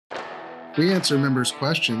We answer members'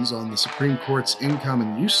 questions on the Supreme Court's in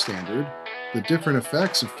common use standard, the different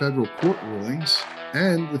effects of federal court rulings,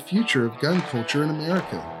 and the future of gun culture in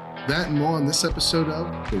America. That and more on this episode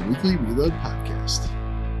of the Weekly Reload Podcast.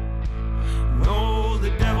 No,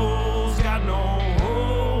 the devil's got no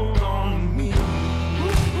hold on me.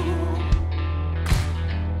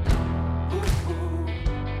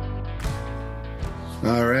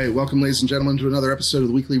 All right, welcome, ladies and gentlemen, to another episode of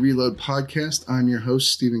the Weekly Reload Podcast. I'm your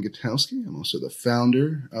host, Stephen Gutowski. I'm also the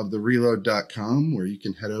founder of thereload.com, where you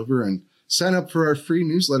can head over and sign up for our free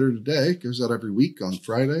newsletter today. It goes out every week on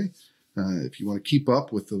Friday. If you want to keep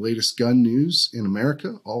up with the latest gun news in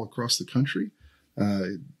America, all across the country,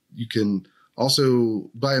 you can also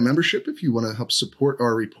buy a membership if you want to help support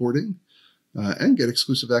our reporting and get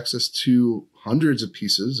exclusive access to hundreds of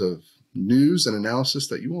pieces of news and analysis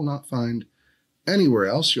that you will not find anywhere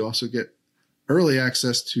else. You also get early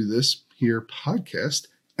access to this here podcast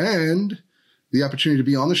and the opportunity to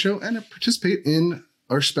be on the show and participate in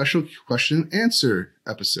our special question and answer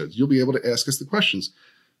episodes. You'll be able to ask us the questions.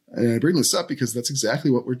 And I bring this up because that's exactly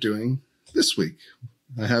what we're doing this week.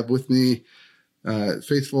 I have with me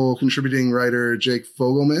faithful contributing writer Jake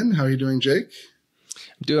Fogleman. How are you doing, Jake?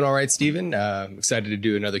 I'm doing all right, Stephen. I'm excited to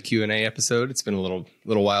do another Q&A episode. It's been a little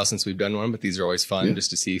while since we've done one, but these are always fun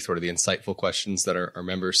just to see sort of the insightful questions that our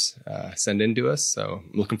members send in to us. So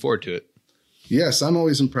I'm looking forward to it. Yes, I'm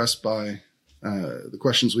always impressed by the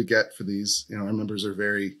questions we get for these. You know, our members are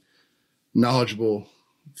very knowledgeable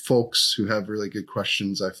folks who have really good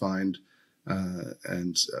questions, I find,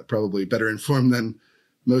 and probably better informed than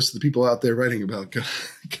most of the people out there writing about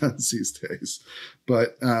guns these days.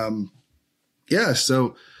 But yeah,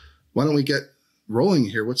 so why don't we get rolling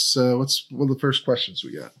here? What's one of the first questions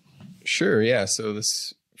we got? Sure, yeah. So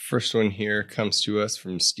this first one here comes to us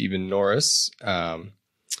from Stephen Norris. And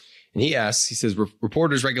he says,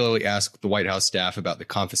 reporters regularly ask the White House staff about the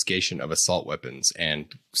confiscation of assault weapons and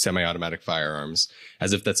semi-automatic firearms,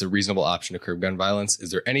 as if that's a reasonable option to curb gun violence.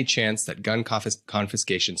 Is there any chance that gun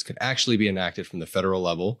confiscations could actually be enacted from the federal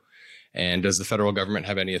level? And does the federal government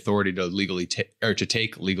have any authority to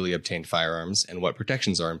take legally obtained firearms? And what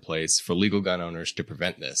protections are in place for legal gun owners to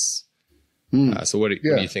prevent this? So what do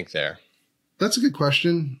you think there? That's a good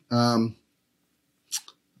question. Let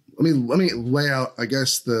me lay out, I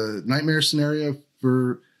guess, the nightmare scenario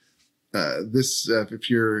for this. If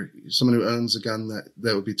you're someone who owns a gun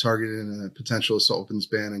that would be targeted in a potential assault weapons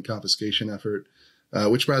ban and confiscation effort,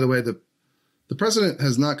 which, by the way, the president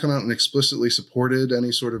has not come out and explicitly supported any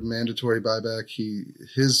sort of mandatory buyback.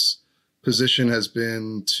 His position has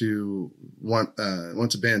been to want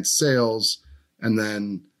to ban sales and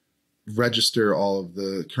then register all of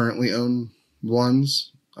the currently owned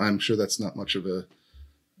ones. I'm sure that's not much of a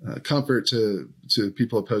comfort to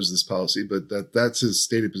people opposed to this policy, but that's his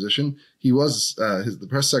stated position. The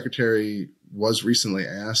press secretary was recently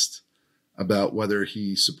asked about whether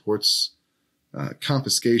he supports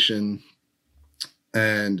confiscation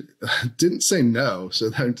and didn't say no. So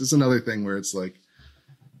that's another thing where it's like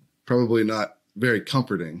probably not very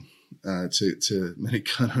comforting to many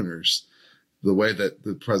gun owners, the way that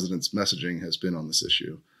the president's messaging has been on this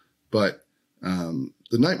issue. But the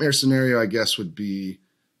nightmare scenario, I guess, would be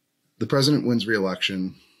the president wins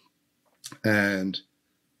re-election and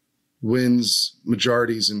wins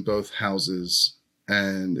majorities in both houses.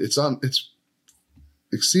 And it's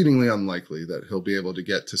exceedingly unlikely that he'll be able to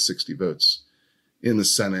get to 60 votes in the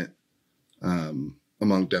Senate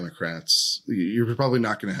among Democrats. You're probably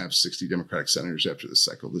not going to have 60 Democratic senators after this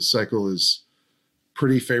cycle. This cycle is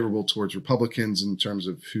pretty favorable towards Republicans in terms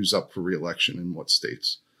of who's up for re-election in what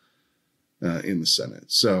states in the Senate.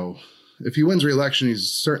 So if he wins re-election,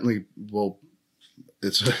 he's certainly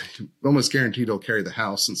it's almost guaranteed he'll carry the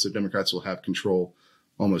House, since the Democrats will have control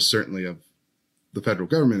almost certainly of the federal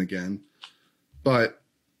government again. But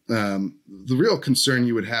the real concern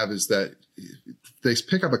you would have is that they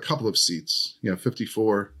pick up a couple of seats,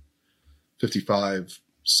 54, 55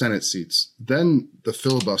 Senate seats, then the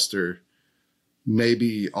filibuster may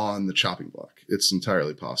be on the chopping block. It's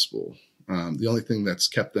entirely possible. The only thing that's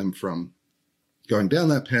kept them from going down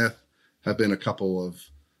that path have been a couple of,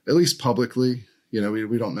 at least publicly,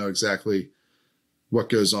 we don't know exactly what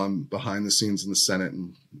goes on behind the scenes in the Senate.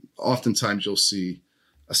 And oftentimes you'll see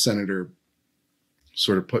a senator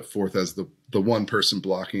sort of put forth as the one person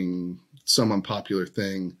blocking some unpopular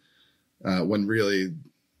thing when really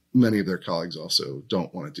many of their colleagues also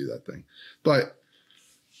don't want to do that thing. But,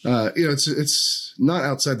 it's not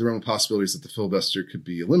outside the realm of possibilities that the filibuster could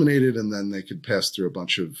be eliminated, and then they could pass through a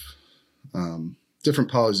bunch of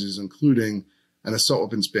different policies, including an assault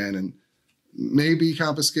weapons ban. And maybe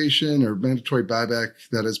confiscation or mandatory buyback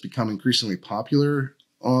that has become increasingly popular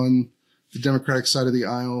on the Democratic side of the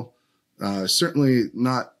aisle. Certainly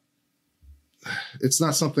not. It's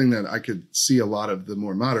not something that I could see a lot of the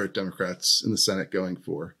more moderate Democrats in the Senate going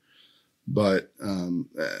for, but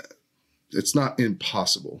it's not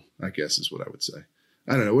impossible, I guess, is what I would say.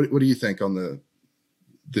 I don't know. What do you think on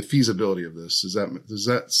the feasibility of this? Does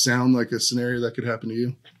that sound like a scenario that could happen to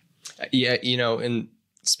you? Yeah, and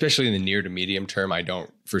especially in the near to medium term, I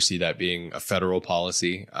don't foresee that being a federal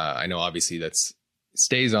policy. I know obviously that's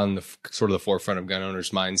stays on the sort of the forefront of gun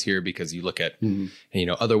owners' minds here, because you look at,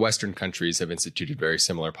 other Western countries have instituted very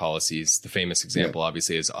similar policies. The famous example,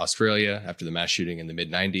 obviously, is Australia after the mass shooting in the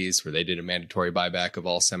mid-90s, where they did a mandatory buyback of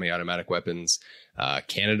all semi-automatic weapons.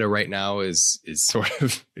 Canada right now is sort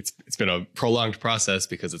of, it's been a prolonged process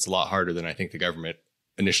because it's a lot harder than I think the government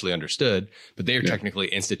initially understood, but they are technically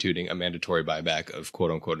instituting a mandatory buyback of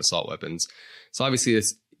quote unquote assault weapons. So obviously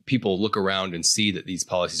people look around and see that these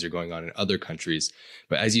policies are going on in other countries.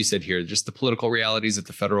 But as you said here, just the political realities at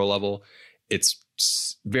the federal level, it's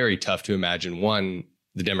very tough to imagine, one,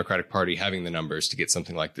 the Democratic Party having the numbers to get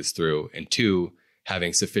something like this through, and two,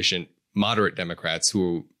 having sufficient moderate Democrats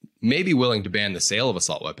who may be willing to ban the sale of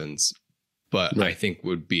assault weapons, but I think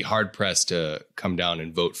would be hard pressed to come down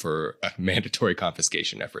and vote for a mandatory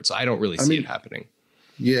confiscation effort. So I don't really see it happening.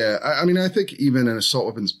 Yeah, I mean, I think even an assault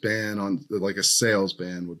weapons ban on like a sales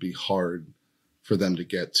ban would be hard for them to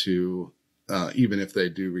get to, even if they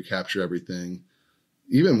do recapture everything,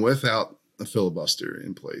 even without a filibuster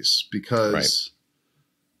in place, because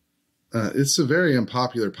it's a very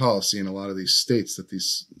unpopular policy in a lot of these states that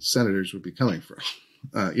these senators would be coming from.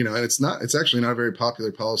 And it's actually not a very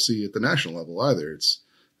popular policy at the national level either. It's,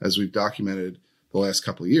 as we've documented the last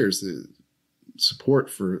couple of years, the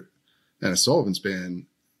support for an assault weapons ban,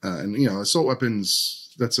 assault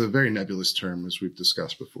weapons, that's a very nebulous term, as we've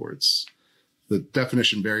discussed before. The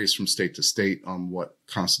definition varies from state to state on what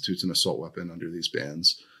constitutes an assault weapon under these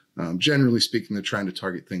bans. Generally speaking, they're trying to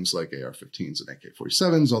target things like AR-15s and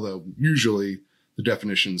AK-47s, although usually the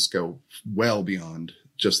definitions go well beyond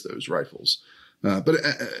just those rifles. But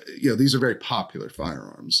these are very popular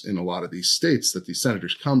firearms in a lot of these states that these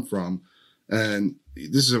senators come from. And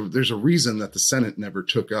there's a reason that the Senate never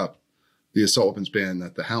took up the assault weapons ban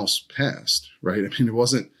that the House passed, right? I mean, it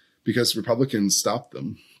wasn't because Republicans stopped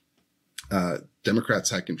them.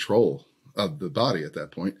 Democrats had control of the body at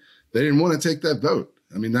that point. They didn't want to take that vote.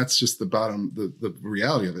 I mean, that's just the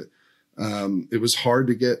reality of it. It was hard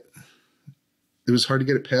to get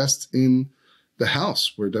it passed in the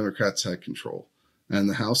House, where Democrats had control, and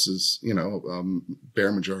the House is,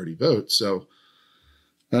 bare majority vote. So,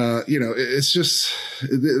 it's just,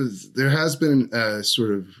 there has been a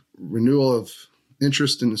sort of renewal of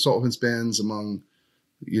interest in assault weapons bans among,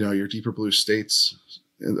 your deeper blue states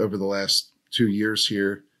over the last 2 years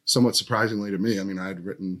here. Somewhat surprisingly to me. I mean, I had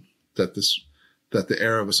written that the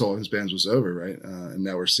era of assault weapons bans was over, right? And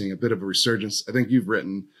now we're seeing a bit of a resurgence. I think you've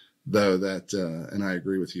written, though, that, and I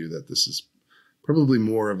agree with you, that this is probably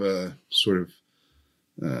more of a sort of,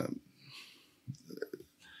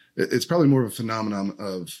 it's probably more of a phenomenon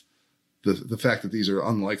of the fact that these are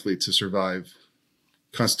unlikely to survive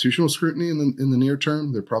constitutional scrutiny in the near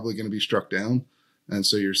term. They're probably going to be struck down. And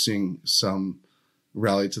so you're seeing some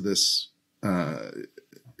rally to this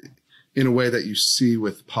in a way that you see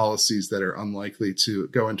with policies that are unlikely to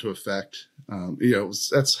go into effect.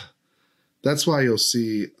 That's why you'll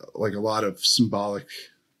see like a lot of symbolic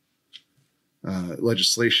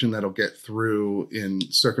legislation that'll get through in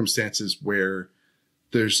circumstances where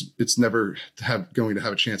it's never going to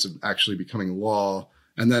have a chance of actually becoming law.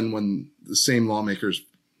 And then when the same lawmakers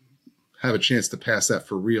have a chance to pass that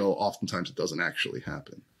for real, oftentimes it doesn't actually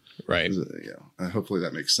happen. Right. Hopefully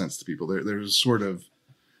that makes sense to people. There's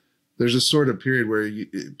a sort of period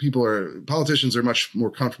where politicians are much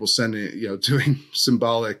more comfortable doing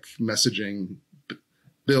symbolic messaging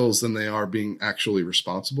bills than they are being actually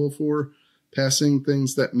responsible for passing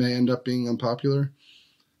things that may end up being unpopular.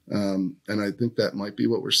 And I think that might be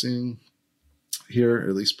what we're seeing here, or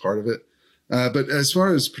at least part of it. But as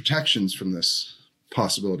far as protections from this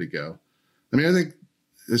possibility go, I mean, I think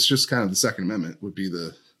it's just kind of the Second Amendment would be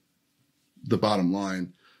the bottom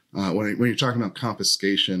line. When you're talking about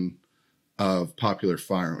confiscation of popular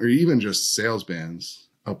firearms, or even just sales bans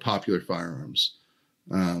of popular firearms,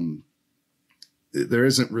 there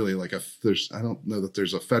isn't really I don't know that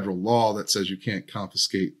there's a federal law that says you can't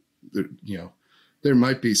confiscate. There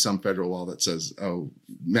might be some federal law that says,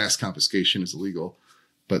 mass confiscation is illegal,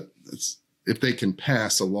 but if they can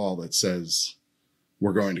pass a law that says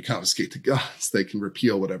we're going to confiscate the guns, they can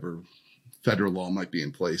repeal whatever federal law might be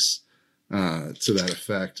in place to that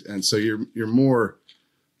effect. And so you're more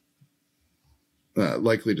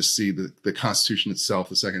likely to see the Constitution itself,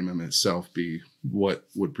 the Second Amendment itself, be what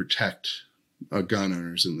would protect gun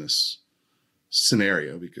owners in this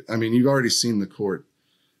scenario. Because, I mean, you've already seen the court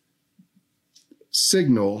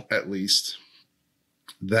signal, at least,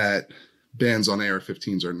 that bans on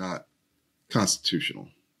AR-15s are not constitutional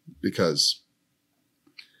because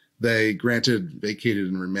they vacated,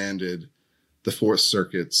 and remanded the Fourth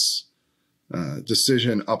Circuit's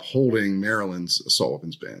decision upholding Maryland's assault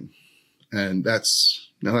weapons ban. And that's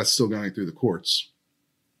still going through the courts,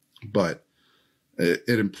 but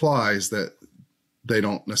it implies that they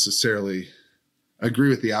don't necessarily agree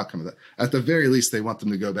with the outcome of that. At the very least, they want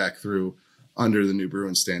them to go back through under the new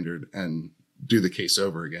Bruen standard and do the case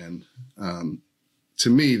over again. To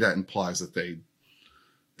me, that implies that they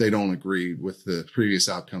don't agree with the previous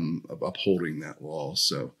outcome of upholding that law.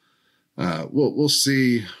 So we'll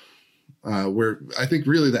see where I think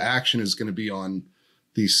really the action is going to be on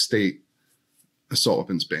these state assault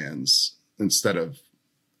weapons bans instead of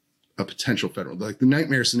a potential federal. Like the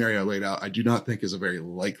nightmare scenario I laid out, I do not think is a very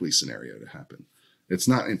likely scenario to happen. It's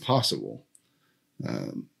not impossible,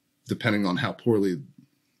 depending on how poorly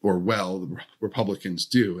or well the Republicans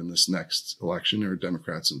do in this next election, or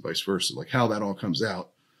Democrats and vice versa. Like how that all comes out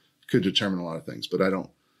could determine a lot of things, but I don't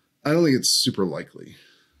think it's super likely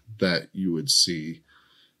that you would see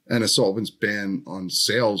an assault weapons ban on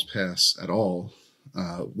sales pass at all,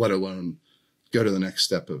 let alone go to the next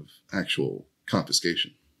step of actual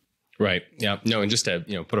confiscation. Right. Yeah. No. And just to,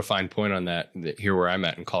 put a fine point on that, here where I'm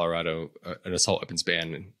at in Colorado, an assault weapons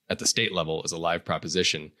ban at the state level is a live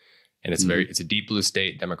proposition. And it's it's a deep blue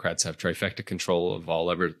state. Democrats have trifecta control of all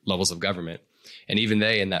levels of government. And even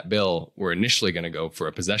they in that bill were initially going to go for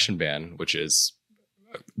a possession ban, which is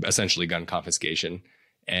essentially gun confiscation.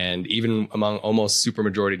 And even among almost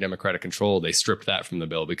supermajority Democratic control, they stripped that from the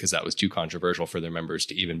bill because that was too controversial for their members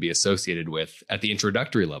to even be associated with at the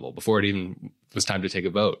introductory level before it even was time to take a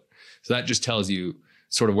vote. So that just tells you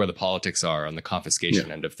sort of where the politics are on the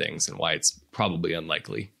confiscation end of things and why it's probably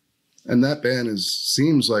unlikely. And that ban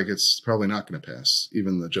seems like it's probably not going to pass,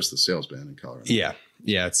 even just the sales ban in Colorado. Yeah.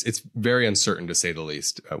 Yeah. It's very uncertain, to say the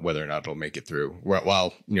least, whether or not it'll make it through.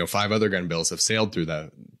 While, 5 other gun bills have sailed through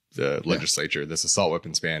the legislature, this assault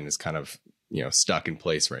weapons ban is kind of, stuck in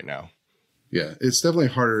place right now. Yeah, it's definitely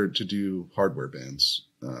harder to do hardware bans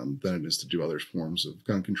than it is to do other forms of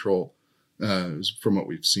gun control, from what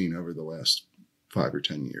we've seen over the last 5 or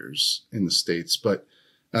 10 years in the States. But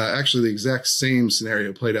actually, the exact same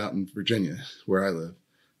scenario played out in Virginia, where I live,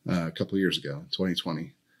 a couple of years ago,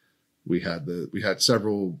 2020. We had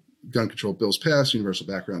several gun control bills passed, universal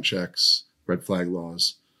background checks, red flag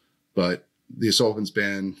laws, but the assault weapons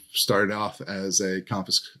ban started off as a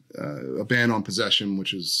ban on possession,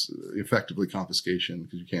 which is effectively confiscation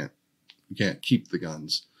because you can't keep the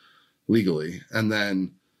guns legally. And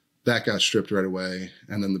then that got stripped right away,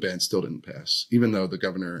 and then the ban still didn't pass, even though the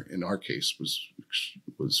governor in our case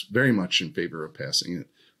was very much in favor of passing it.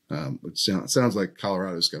 It sounds like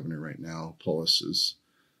Colorado's governor right now, Polis, is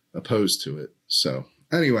opposed to it. So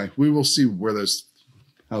anyway, we will see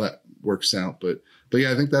how that works out. But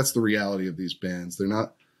yeah, I think that's the reality of these bans. They're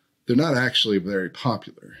not actually very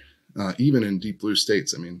popular, even in deep blue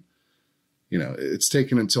states. I mean, it's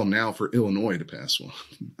taken until now for Illinois to pass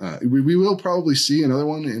one. We will probably see another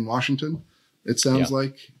one in Washington, it sounds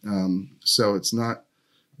like. So it's not,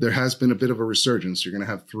 there has been a bit of a resurgence. You're going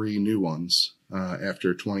to have 3 new ones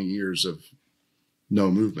after 20 years of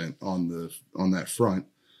no movement on that front.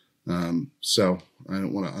 So I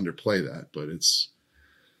don't want to underplay that, but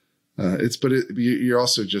you're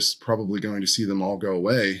also just probably going to see them all go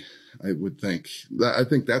away. I would think I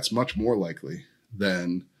think that's much more likely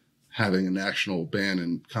than having a national ban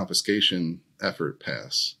and confiscation effort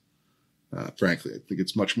pass. Frankly, I think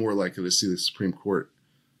it's much more likely to see the Supreme Court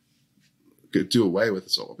do away with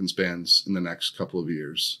assault weapons bans in the next couple of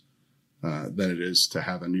years than it is to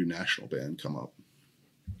have a new national ban come up.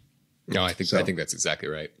 No, I think that's exactly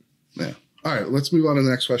right. Yeah. All right, let's move on to the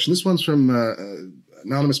next question. This one's from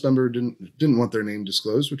anonymous member didn't want their name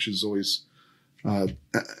disclosed, which is always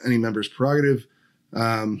any member's prerogative.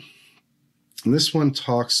 And this one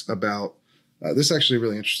talks about this is actually a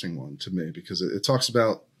really interesting one to me because it talks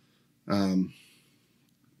about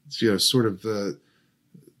sort of the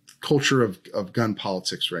culture of gun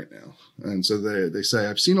politics right now. And so they say,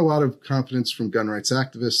 I've seen a lot of confidence from gun rights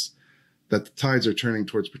activists that the tides are turning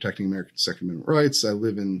towards protecting American Second Amendment rights. I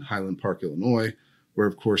live in Highland Park, Illinois, where,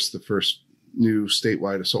 of course, the first new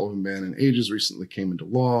statewide assault weapon ban in ages recently came into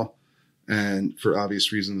law. And for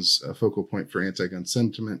obvious reasons, a focal point for anti-gun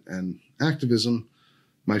sentiment and activism.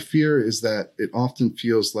 My fear is that it often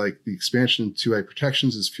feels like the expansion of 2A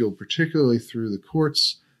protections is fueled particularly through the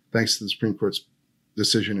courts, thanks to the Supreme Court's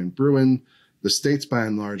decision in Bruen. The states, by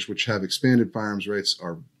and large, which have expanded firearms rights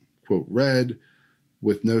are, quote, red,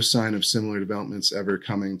 with no sign of similar developments ever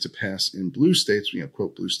coming to pass in blue states,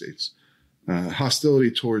 quote, blue states.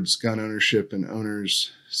 Hostility towards gun ownership and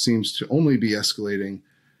owners seems to only be escalating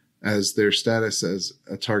as their status as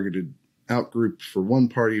a targeted outgroup for one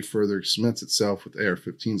party further cements itself, with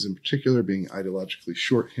AR-15s in particular being ideological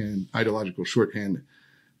shorthand,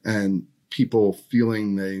 and people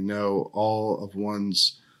feeling they know all of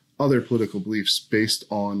one's other political beliefs based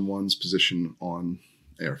on one's position on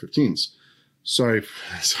AR-15s. Sorry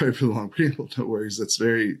for the long preamble. No worries. That's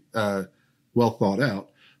very well thought out.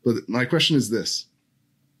 But my question is this.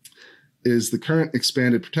 Is the current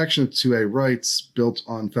expanded protection of 2A rights built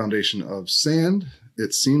on foundation of sand?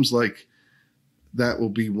 It seems like that will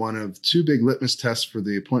be one of two big litmus tests for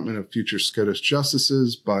the appointment of future SCOTUS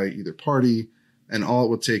justices by either party, and all it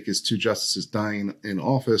would take is two justices dying in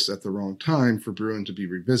office at the wrong time for Bruen to be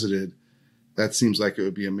revisited. That seems like it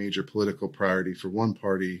would be a major political priority for one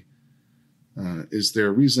party. Is there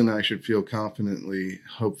a reason I should feel confidently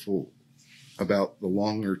hopeful about the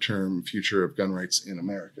longer-term future of gun rights in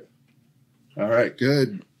America? All right,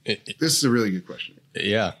 good. This is a really good question.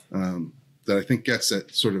 Yeah. That I think gets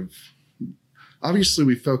at sort of, obviously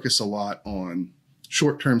we focus a lot on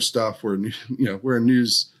short-term stuff. We're a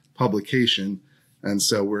news publication. And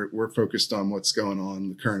so we're focused on what's going on,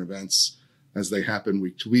 the current events as they happen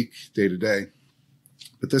week to week, day to day.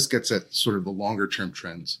 But this gets at sort of the longer-term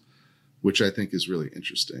trends, which I think is really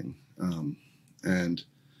interesting. And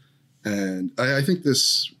I think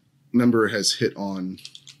this member has hit on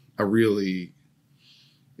a really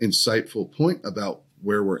insightful point about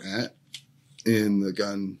where we're at in the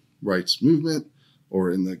gun rights movement,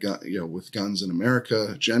 or in the with guns in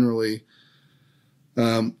America generally.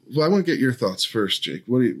 Well, I want to get your thoughts first, Jake.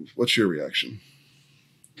 What's your reaction?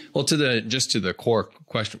 Well, to the core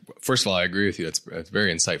question, first of all, I agree with you. It's a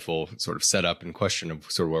very insightful sort of setup and question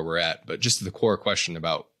of sort of where we're at. But just to the core question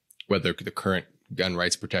about whether the current gun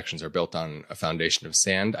rights protections are built on a foundation of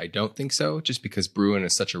sand, I don't think so, just because Bruen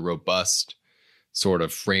is such a robust sort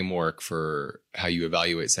of framework for how you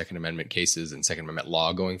evaluate Second Amendment cases and Second Amendment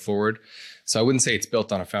law going forward. So I wouldn't say it's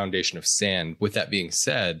built on a foundation of sand. With that being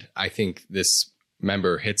said, I think this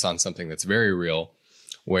member hits on something that's very real,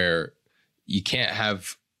 where you can't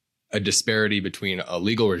have a disparity between a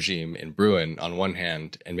legal regime in Bruen on one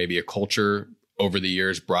hand and maybe a culture over the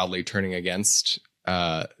years broadly turning against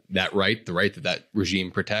that right, the right that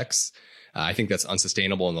regime protects. I think that's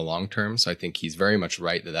unsustainable in the long term. So I think he's very much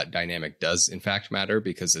right that dynamic does in fact matter,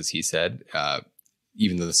 because as he said,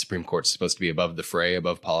 even though the Supreme Court is supposed to be above the fray,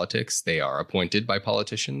 above politics, they are appointed by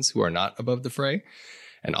politicians who are not above the fray.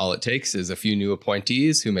 And all it takes is a few new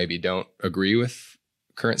appointees who maybe don't agree with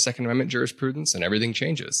current Second Amendment jurisprudence, and everything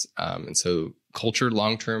changes. And so culture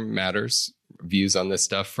long-term matters. Views on this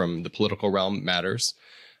stuff from the political realm matters.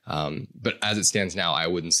 But as it stands now, I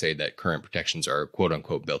wouldn't say that current protections are quote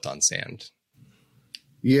unquote built on sand.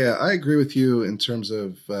 Yeah, I agree with you in terms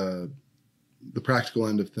of the practical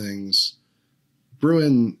end of things.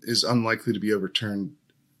 Bruen is unlikely to be overturned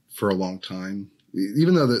for a long time,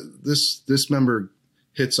 even though this member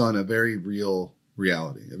hits on a very real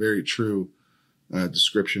reality, a very true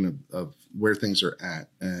description of where things are at.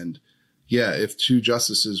 And yeah, if two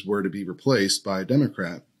justices were to be replaced by a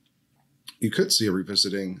Democrat, you could see a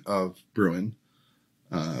revisiting of Bruen,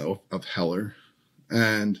 of Heller,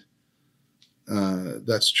 and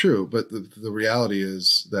that's true. But the reality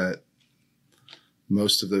is that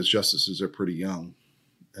most of those justices are pretty young,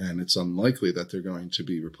 and it's unlikely that they're going to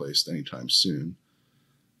be replaced anytime soon.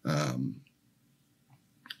 I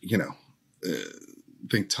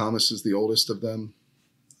think Thomas is the oldest of them.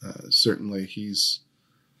 Certainly he's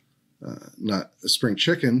not a spring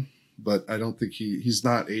chicken, but I don't think he's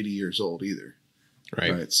not 80 years old either.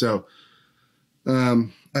 Right. So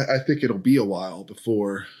I think it'll be a while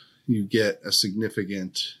before you get a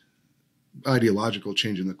significant ideological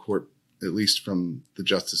change in the court, at least from the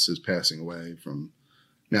justices passing away from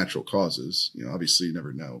natural causes. Obviously you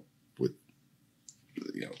never know with,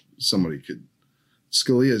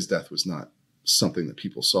 Scalia's death was not something that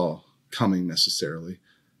people saw coming necessarily.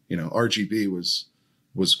 RGB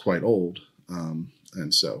was quite old.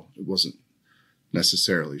 And so it wasn't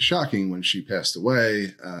necessarily shocking when she passed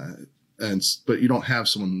away. But you don't have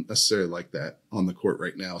someone necessarily like that on the court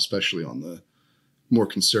right now, especially on the more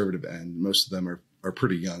conservative end. Most of them are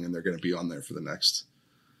pretty young, and they're going to be on there for the next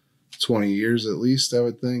 20 years at least, I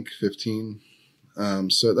would think, 15.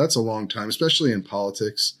 So that's a long time, especially in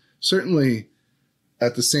politics. Certainly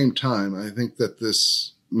at the same time, I think that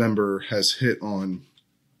this member has hit on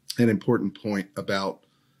an important point about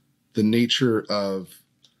the nature of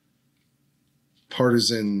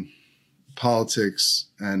partisan politics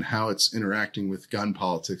and how it's interacting with gun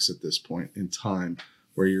politics at this point in time,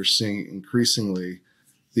 where you're seeing increasingly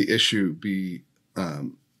the issue be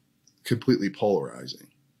completely polarizing,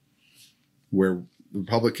 where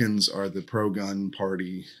Republicans are the pro-gun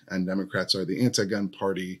party and Democrats are the anti-gun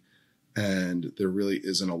party, and there really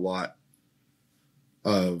isn't a lot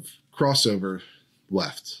of crossover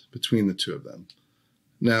left between the two of them.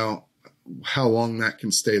 Now, how long that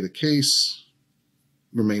can stay the case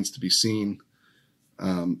remains to be seen.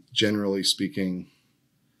 Generally speaking,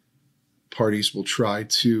 parties will try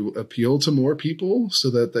to appeal to more people so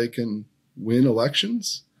that they can win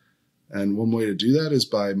elections. And one way to do that is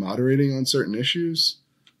by moderating on certain issues.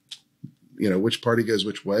 Which party goes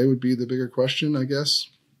which way would be the bigger question, I guess.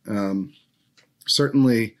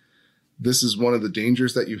 Certainly, this is one of the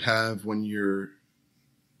dangers that you have when your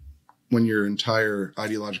entire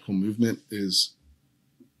ideological movement is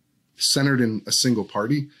centered in a single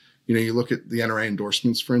party. You look at the NRA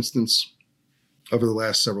endorsements, for instance, over the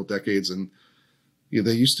last several decades, and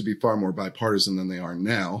they used to be far more bipartisan than they are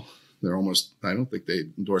now. They're almost, I don't think they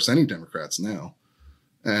endorse any Democrats now.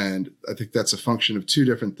 And I think that's a function of two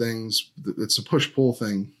different things. It's a push-pull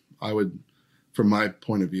thing, from my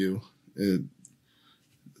point of view.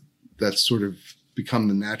 That's sort of become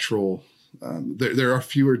the natural. There are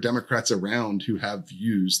fewer Democrats around who have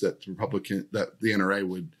views that the NRA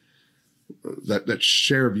would, that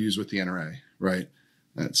share views with the NRA, right?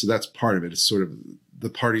 So that's part of it. It's sort of the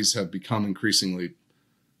parties have become increasingly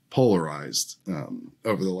polarized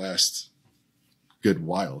over the last good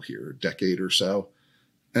while here, decade or so.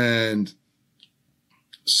 And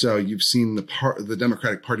so you've seen the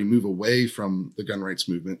Democratic Party move away from the gun rights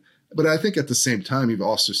movement. But I think at the same time, you've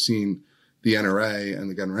also seen the NRA and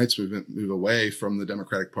the gun rights movement move away from the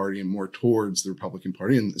Democratic Party and more towards the Republican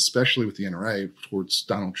Party, and especially with the NRA, towards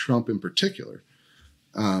Donald Trump in particular,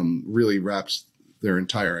 really wraps their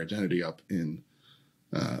entire identity up in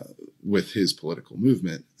with his political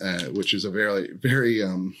movement, which is a very, very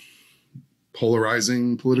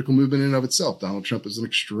polarizing political movement in and of itself. Donald Trump is an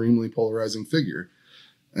extremely polarizing figure.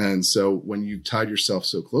 And so when you tied yourself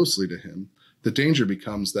so closely to him, the danger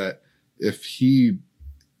becomes that if he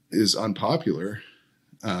is unpopular,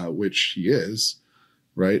 which he is,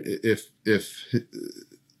 right? If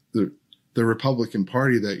the Republican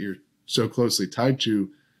Party that you're so closely tied to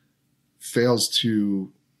fails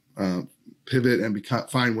to pivot and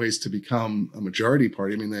find ways to become a majority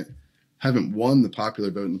party, I mean, they haven't won the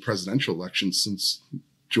popular vote in the presidential election since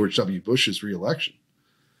George W. Bush's reelection.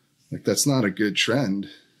 Like, that's not a good trend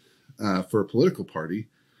for a political party.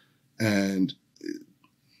 And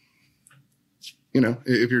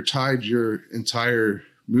if you're tied your entire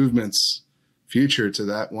movement's future to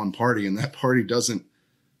that one party, and that party doesn't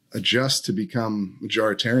adjust to become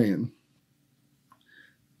majoritarian,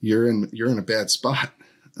 you're in a bad spot.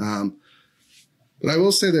 But I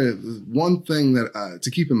will say that one thing that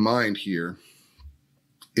to keep in mind here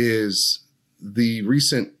is the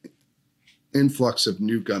recent influx of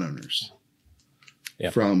new gun owners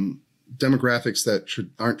from demographics that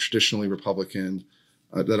aren't traditionally Republican,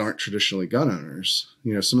 that aren't traditionally gun owners.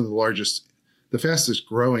 Some of the fastest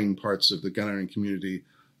growing parts of the gun owning community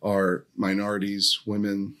are minorities,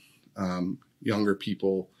 women, younger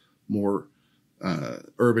people, more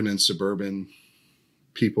urban and suburban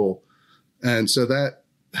people. And so that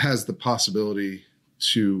has the possibility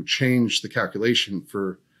to change the calculation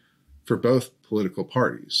for both political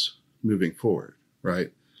parties moving forward,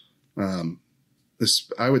 right?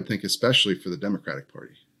 I would think especially for the Democratic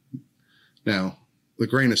Party. Now, the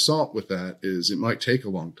grain of salt with that is it might take a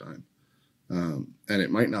long time, and it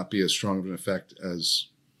might not be as strong of an effect as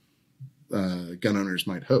gun owners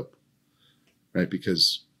might hope, right?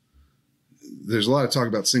 Because there's a lot of talk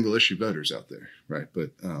about single issue voters out there, right? But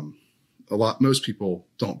most people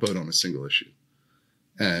don't vote on a single issue.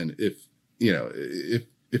 And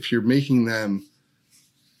if you're making them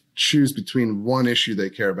choose between one issue they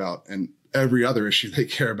care about and every other issue they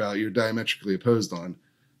care about, you're diametrically opposed on,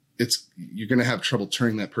 you're going to have trouble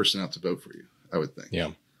turning that person out to vote for you, I would think.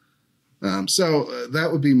 Yeah. So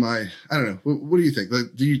that would be I don't know. What do you think?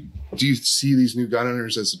 Like, do you see these new gun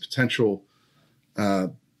owners as a potential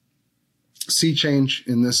sea change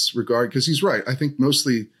in this regard? Because he's right. I think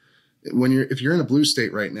mostly if you're in a blue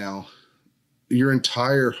state right now, your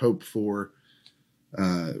entire hope for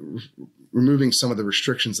removing some of the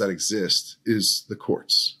restrictions that exist is the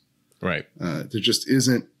courts. Right. There just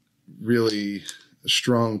isn't really a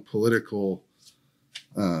strong political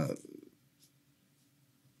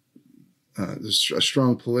there's a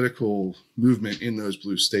strong political movement in those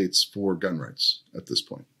blue states for gun rights at this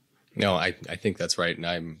point. No, I think that's right.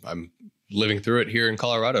 And I'm living through it here in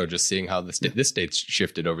Colorado, just seeing how this state's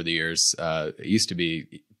shifted over the years. It used to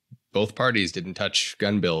be both parties didn't touch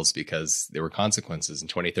gun bills because there were consequences. In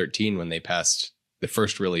 2013, when they passed the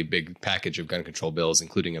first really big package of gun control bills,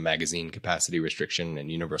 including a magazine capacity restriction and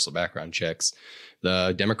universal background checks,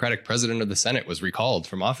 the Democratic president of the Senate was recalled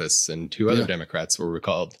from office, and two other Democrats were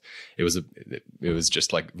recalled. It was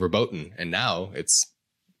just like verboten. And now it's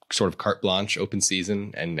sort of carte blanche, open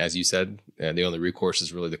season. And as you said, the only recourse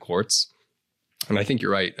is really the courts. And I think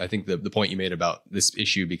you're right. I think the point you made about this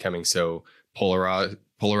issue becoming so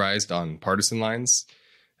polarized on partisan lines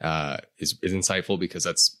is insightful, because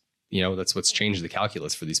that's what's changed the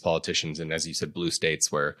calculus for these politicians. And as you said, blue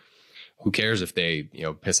states, where who cares if they,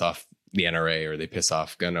 piss off the NRA or they piss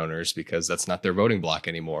off gun owners, because that's not their voting block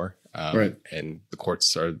anymore. Right. And the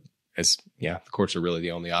courts are really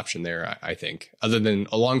the only option there, I think, other than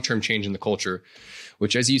a long-term change in the culture,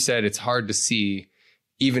 which, as you said, it's hard to see,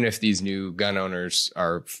 even if these new gun owners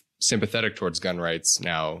are sympathetic towards gun rights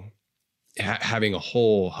now, having a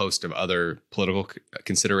whole host of other political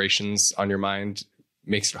considerations on your mind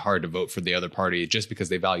makes it hard to vote for the other party just because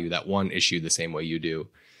they value that one issue the same way you do.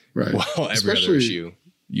 Right. While every other issue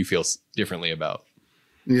you feel differently about.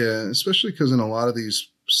 Yeah, especially because in a lot of these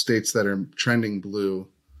states that are trending blue,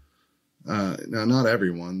 now not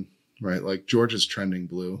everyone, right? Like Georgia's trending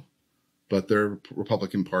blue, but their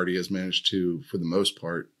Republican Party has managed to, for the most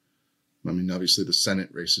part, I mean, obviously the Senate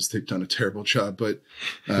races, they've done a terrible job, but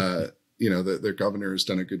their governor has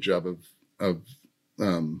done a good job of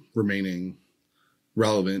remaining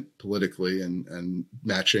relevant politically and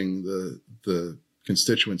matching the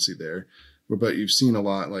constituency there. But you've seen a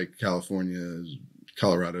lot, like California,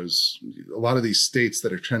 Colorado's, a lot of these states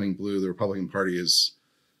that are trending blue, the Republican Party is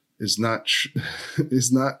not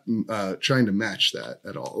trying to match that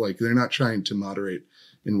at all. Like, they're not trying to moderate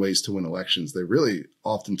in ways to win elections. They're really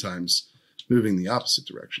oftentimes moving the opposite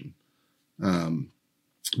direction,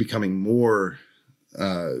 becoming more,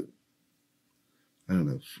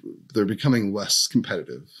 they're becoming less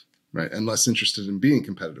competitive, right? And less interested in being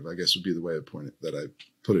competitive, I guess would be the way that I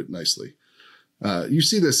put it nicely. You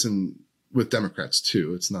see this with Democrats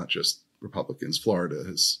too. It's not just Republicans.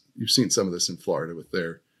 You've seen some of this in Florida with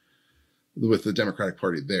the Democratic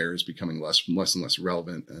Party there is becoming less and less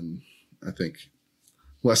relevant. And I think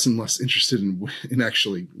less and less interested in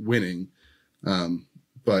actually winning.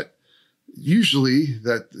 But usually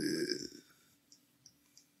that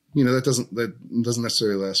doesn't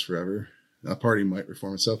necessarily last forever. A party might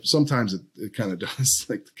reform itself. Sometimes it kind of does.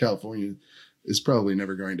 Like California is probably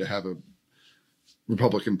never going to have a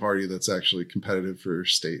Republican Party that's actually competitive for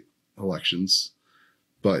state elections.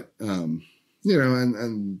 But, and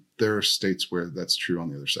there are states where that's true on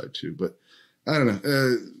the other side too. But I don't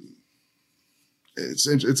know. It's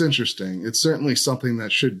interesting. It's certainly something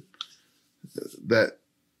that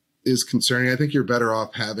is concerning. I think you're better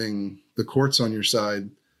off having the courts on your side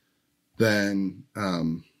than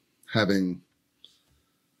having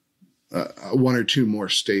one or two more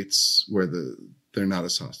states where they're not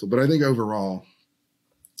as hostile. But I think overall,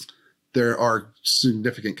 there are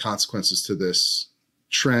significant consequences to this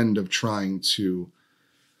trend of trying to,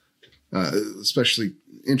 especially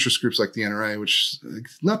interest groups like the NRA, which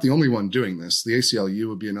is not the only one doing this. The ACLU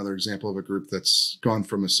would be another example of a group that's gone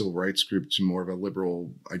from a civil rights group to more of a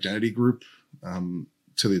liberal identity group,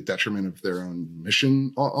 to the detriment of their own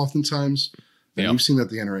mission oftentimes. And you've seen that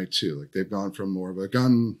the NRA too. Like, they've gone from more of a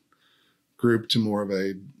gun group to more of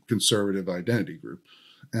a conservative identity group.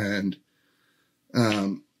 And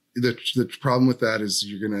the problem with that is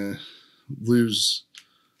you're going to lose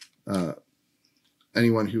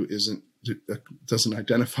anyone who doesn't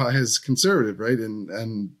identify as conservative, right?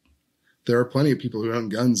 And there are plenty of people who own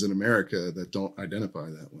guns in America that don't identify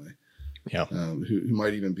that way. Yeah, who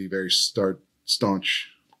might even be very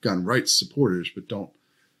staunch gun rights supporters, but don't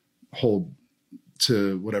hold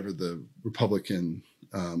to whatever the Republican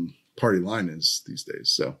party line is these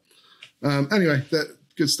days. So anyway, that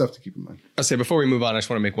good stuff to keep in mind. I'll say before we move on, I just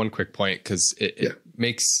want to make one quick point, because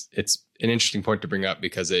it's an interesting point to bring up,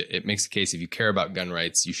 because it makes the case, if you care about gun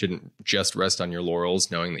rights, you shouldn't just rest on your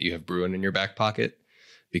laurels knowing that you have Bruen in your back pocket,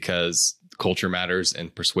 because culture matters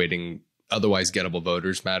and persuading otherwise gettable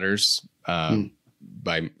voters matters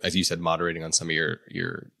by, as you said, moderating on some of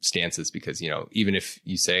your stances, because, even if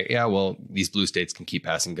you say, yeah, well, these blue states can keep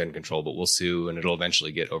passing gun control, but we'll sue and it'll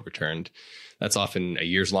eventually get overturned. That's often a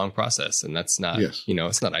years long process. And that's not,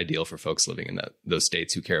 it's not ideal for folks living in those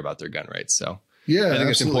states who care about their gun rights. So I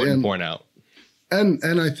think it's important to point out.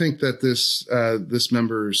 And I think that this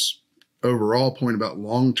member's overall point about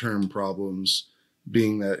long-term problems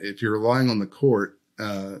being that if you're relying on the court,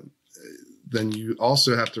 then you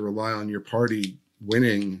also have to rely on your party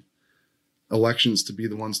winning elections to be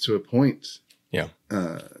the ones to appoint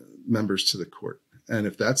members to the court. And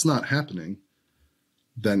if that's not happening,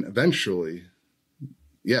 then eventually,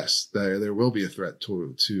 yes, there will be a threat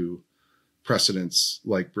to precedents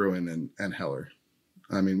like Bruen and Heller.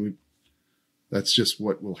 I mean, that's just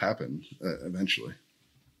what will happen eventually.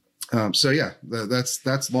 So yeah,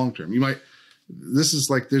 that's long term. This is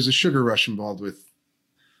like there's a sugar rush involved with,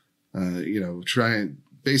 trying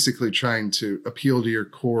to appeal to your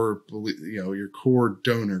core, your core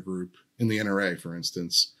donor group in the NRA, for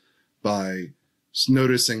instance, by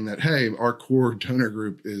noticing that, hey, our core donor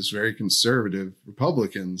group is very conservative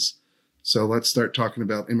Republicans. So let's start talking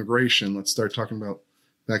about immigration. Let's start talking about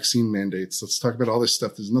vaccine mandates. Let's talk about all this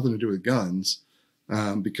stuff. There's nothing to do with guns,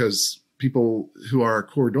 because people who are a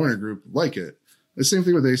core donor group like it. The same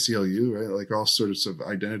thing with ACLU, right? Like all sorts of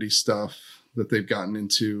identity stuff that they've gotten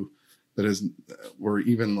into or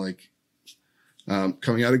even like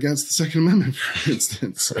coming out against the Second Amendment, for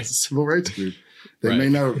instance, as a civil rights group. They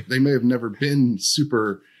may have never been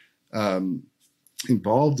super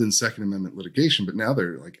involved in Second Amendment litigation, but now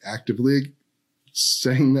they're like actively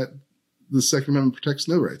saying that the Second Amendment protects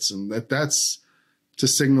no rights, and that's to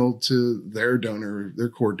signal to their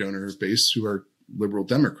core donor base, who are liberal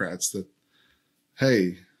Democrats, that,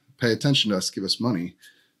 hey, pay attention to us, give us money,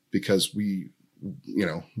 because we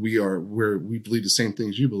believe the same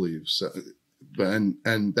things you believe. So,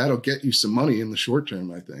 and that'll get you some money in the short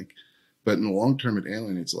term, I think, but in the long term, it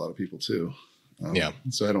alienates a lot of people too.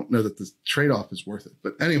 So I don't know that the trade-off is worth it.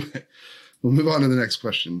 But anyway, we'll move on to the next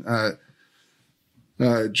question.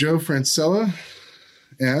 Joe Francella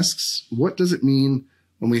asks, what does it mean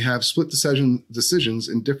when we have split decisions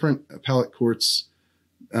in different appellate courts,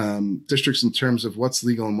 districts, in terms of what's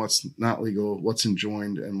legal and what's not legal, what's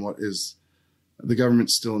enjoined, and what is the government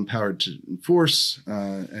still empowered to enforce?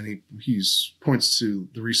 And he points to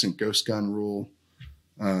the recent ghost gun rule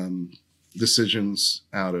decisions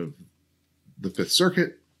out of the Fifth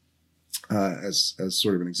Circuit as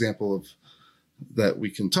sort of an example of that we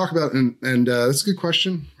can talk about. And that's a good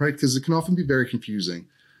question, right? Because it can often be very confusing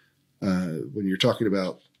when you're talking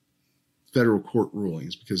about federal court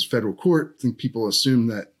rulings, because federal court, I think people assume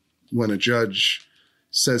that when a judge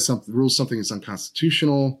rules something is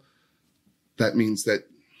unconstitutional, that means that,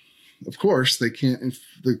 of course,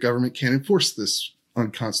 the government can't enforce this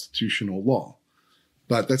unconstitutional law.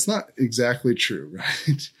 But that's not exactly true,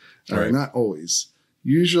 right? Right. Not always.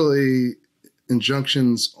 Usually,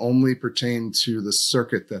 injunctions only pertain to the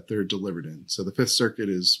circuit that they're delivered in. So the Fifth Circuit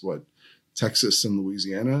is what? Texas and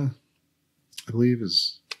Louisiana, I believe,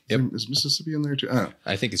 is Mississippi in there too?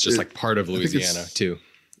 I think it's just like part of Louisiana too.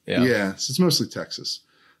 Yeah. So it's mostly Texas.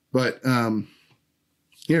 But, for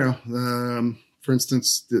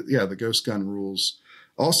instance, the ghost gun rules.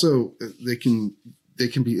 Also, they can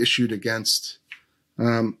be issued against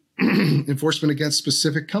enforcement against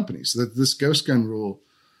specific companies. So that this ghost gun rule,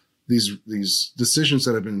 these decisions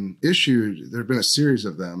that have been issued, there have been a series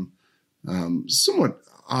of them. Somewhat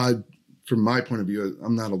odd from my point of view.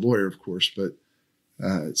 I'm not a lawyer, of course, but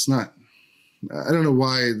it's not. I don't know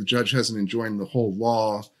why the judge hasn't enjoined the whole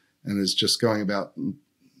law and is just going about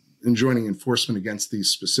enjoining enforcement against these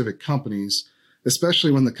specific companies,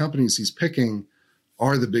 especially when the companies he's picking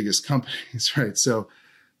are the biggest companies, right? So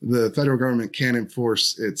the federal government can't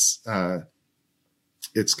enforce its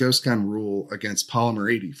ghost gun rule against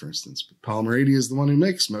Polymer 80, for instance. But Polymer 80 is the one who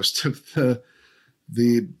makes most of the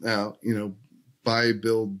buy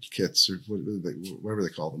build kits, or whatever they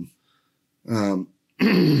call them.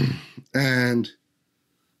 And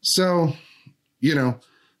so,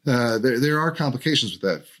 there are complications with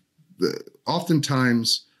that.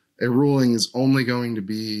 Oftentimes, a ruling is only going to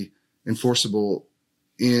be enforceable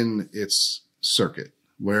in its circuit,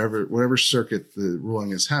 whatever circuit the ruling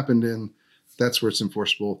has happened in. That's where it's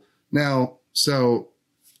enforceable. Now, so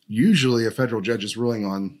usually a federal judge is ruling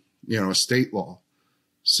on, a state law.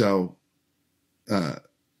 So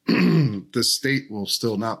the state will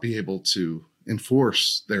still not be able to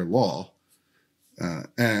enforce their law.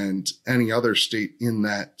 And any other state in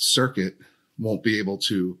that circuit won't be able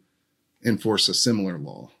to enforce a similar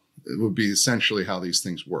law. It would be essentially how these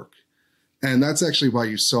things work. And that's actually why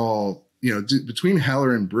you saw, between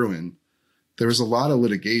Heller and Bruen, there was a lot of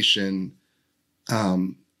litigation,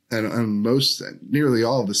 and nearly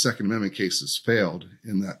all of the Second Amendment cases failed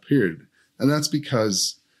in that period. And that's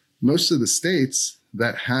because most of the states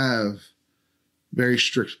that have very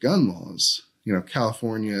strict gun laws,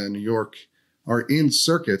 California and New York, are in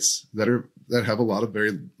circuits that are that have a lot of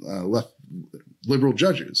very left liberal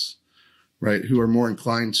judges, right, who are more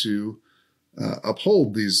inclined to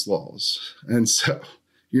uphold these laws. And so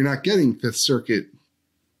you're not getting Fifth Circuit,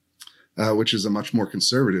 which is a much more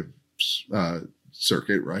conservative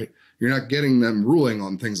circuit, right? You're not getting them ruling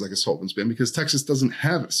on things like assault weapons ban because Texas doesn't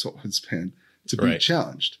have assault weapons ban to be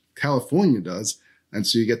challenged. California does. And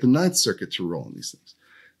so you get the Ninth Circuit to rule on these things.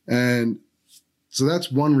 And so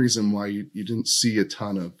that's one reason why you didn't see a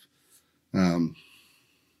ton of, a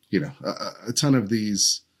ton of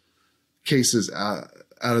these cases out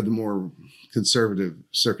of the more conservative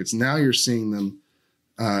circuits. Now you're seeing them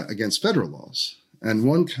against federal laws. And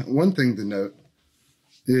one thing to note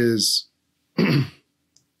is, for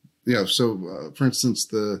instance,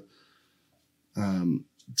 the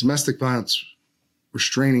domestic violence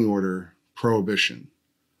restraining order prohibition,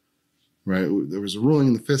 right? There was a ruling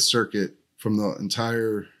in the Fifth Circuit from the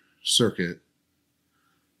entire circuit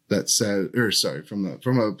that said, from a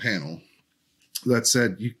panel that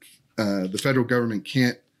said the federal government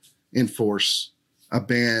can't enforce a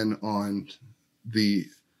ban on the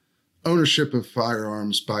ownership of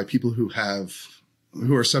firearms by people who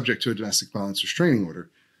are subject to a domestic violence restraining order.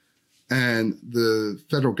 And the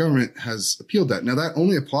federal government has appealed that. Now that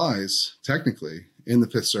only applies technically in the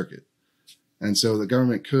Fifth Circuit. And so the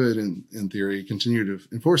government could, in theory, continue to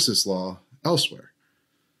enforce this law elsewhere.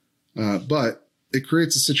 But it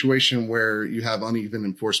creates a situation where you have uneven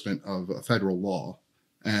enforcement of a federal law.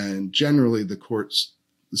 And generally the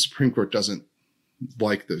Supreme Court doesn't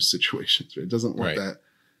like those situations. Right? It doesn't want that.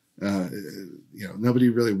 Nobody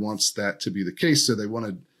really wants that to be the case. So they want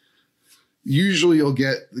to, usually you'll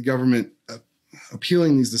get the government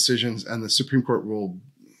appealing these decisions and the Supreme Court will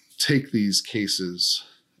take these cases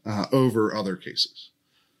over other cases.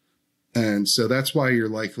 And so that's why you're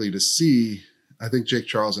likely to see, I think Jake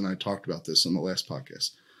Charles and I talked about this on the last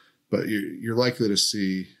podcast, but you're likely to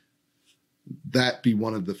see that be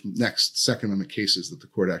one of the next Second Amendment cases that the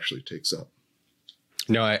court actually takes up.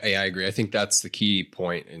 No, I agree. I think that's the key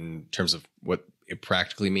point in terms of what it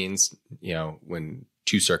practically means. When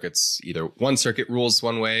two circuits, either one circuit rules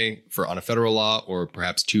one way on a federal law, or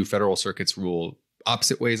perhaps two federal circuits rule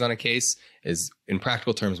opposite ways on a case, is in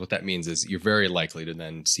practical terms, what that means is you're very likely to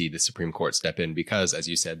then see the Supreme Court step in because, as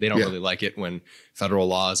you said, they don't really like it when federal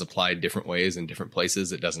law is applied different ways in different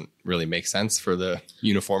places. It doesn't really make sense for the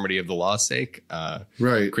uniformity of the law's sake.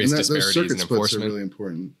 Right. Creates and disparities those circuit in splits enforcement. are really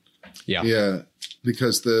important. Yeah. Yeah.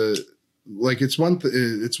 Because it's one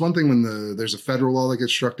thing when there's a federal law that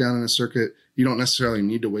gets struck down in a circuit, you don't necessarily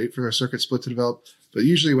need to wait for a circuit split to develop. But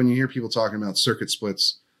usually when you hear people talking about circuit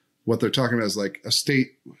splits, what they're talking about is like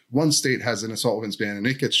one state has an assault weapons ban and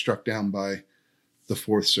it gets struck down by the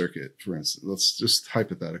Fourth Circuit, for instance. Let's just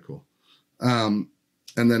hypothetical. And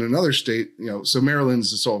then another state, so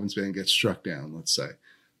Maryland's assault weapons ban gets struck down, let's say,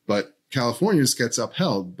 but California's gets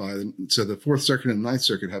upheld so the Fourth Circuit and the Ninth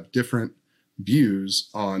Circuit have different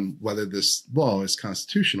views on whether this law is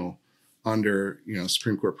constitutional under,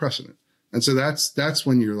 Supreme Court precedent. And so that's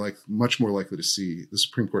when you're much more likely to see the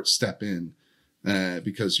Supreme Court step in,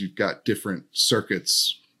 because you've got different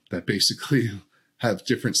circuits that basically have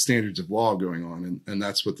different standards of law going on. And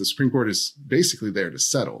that's what the Supreme Court is basically there to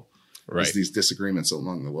settle, is these disagreements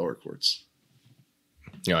among the lower courts.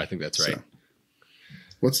 No, I think that's right. So,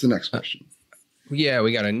 what's the next question? Yeah,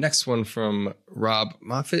 we got a next one from Rob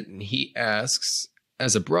Moffitt, and he asks,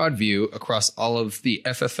 as a broad view across all of the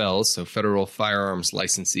FFLs, so federal firearms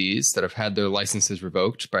licensees that have had their licenses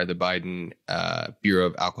revoked by the Biden Bureau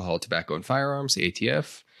of Alcohol, Tobacco, and Firearms, the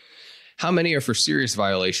ATF, how many are for serious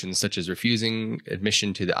violations such as refusing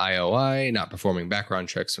admission to the IOI, not performing background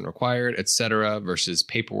checks when required, etc., versus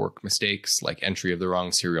paperwork mistakes like entry of the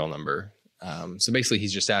wrong serial number? So basically,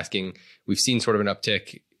 he's just asking, we've seen sort of an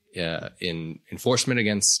uptick in enforcement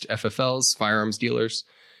against FFLs, firearms dealers.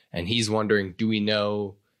 And he's wondering, do we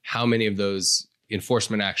know how many of those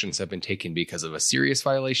enforcement actions have been taken because of a serious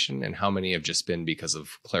violation and how many have just been because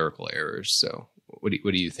of clerical errors? So what do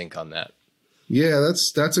you think on that? Yeah,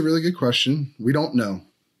 that's a really good question. We don't know,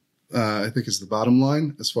 I think is the bottom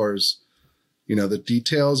line as far as, the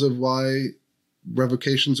details of why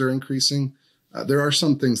revocations are increasing. There are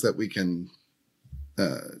some things that we can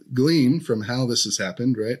glean from how this has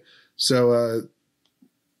happened, right? So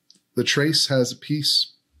the Trace has a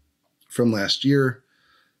piece from last year,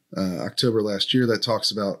 October last year, that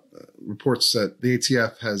talks about reports that the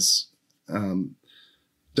ATF has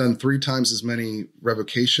done 3 times as many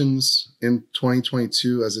revocations in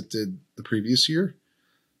 2022 as it did the previous year.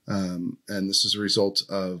 And this is a result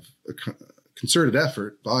of a concerted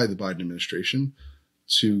effort by the Biden administration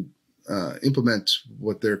to implement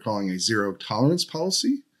what they're calling a zero tolerance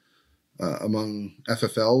policy among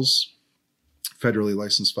FFLs, federally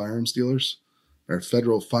licensed firearms dealers, or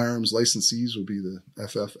federal firearms licensees would be the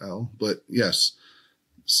FFL. But yes,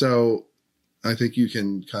 so I think you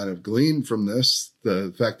can kind of glean from this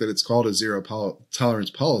the fact that it's called a zero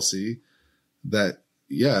tolerance policy, that,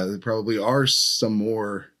 yeah, there probably are some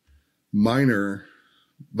more minor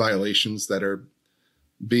violations that are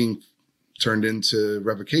being turned into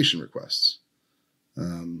revocation requests.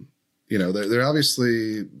 There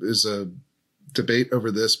obviously is a debate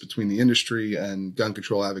over this between the industry and gun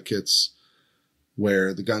control advocates,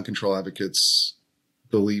 where the gun control advocates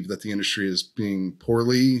believe that the industry is being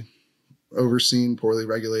poorly overseen, poorly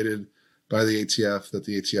regulated by the ATF, that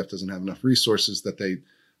the ATF doesn't have enough resources, that they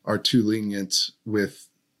are too lenient with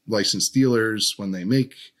licensed dealers when they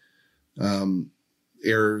make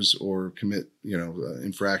errors or commit,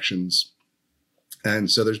 infractions.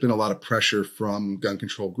 And so there's been a lot of pressure from gun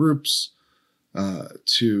control groups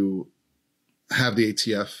to have the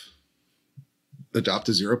ATF adopt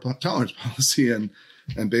a zero tolerance policy and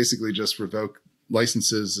basically just revoke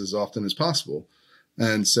licenses as often as possible.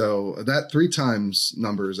 And so that 3 times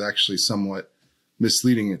number is actually somewhat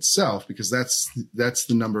misleading itself, because that's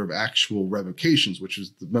the number of actual revocations, which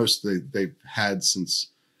is the most they've had since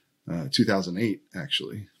 2008,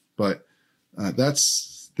 actually. But that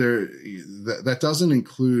doesn't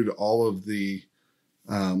include all of the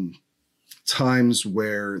times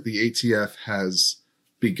where the ATF has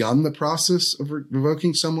begun the process of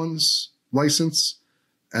revoking someone's license.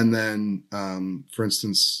 And then, for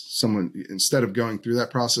instance, someone, instead of going through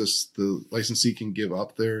that process, the licensee can give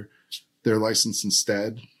up their license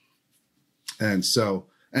instead. And so,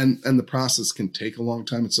 and the process can take a long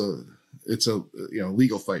time. It's a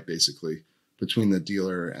legal fight, basically, between the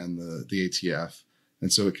dealer and the ATF.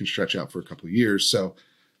 And so it can stretch out for a couple of years. So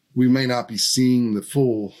we may not be seeing the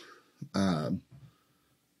full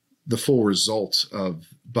result of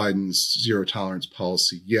Biden's zero tolerance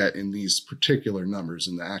policy yet in these particular numbers,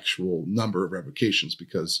 in the actual number of revocations,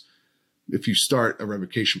 because if you start a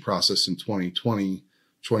revocation process in 2020,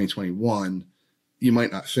 2021, you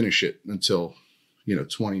might not finish it until,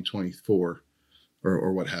 2024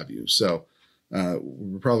 or what have you. So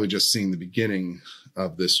we're probably just seeing the beginning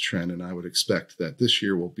of this trend. And I would expect that this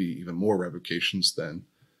year will be even more revocations than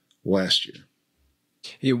last year.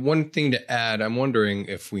 Yeah, one thing to add, I'm wondering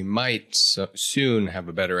if we might soon have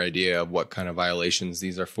a better idea of what kind of violations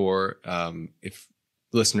these are for. If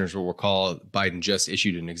listeners will recall, Biden just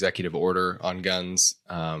issued an executive order on guns.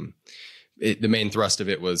 The main thrust of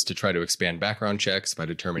it was to try to expand background checks by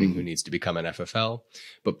determining who needs to become an FFL.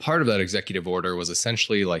 But part of that executive order was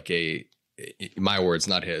essentially like my words,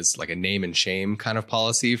 not his, like a name and shame kind of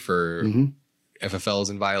policy for FFLs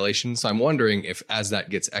in violations. So I'm wondering if, as that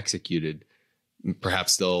gets executed,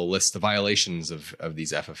 perhaps they'll list the violations of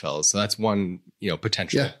these FFLs. So that's one,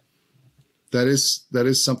 potential. Yeah, that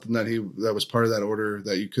is something that was part of that order,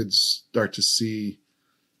 that you could start to see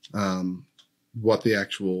what the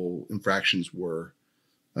actual infractions were.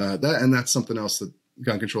 That's something else that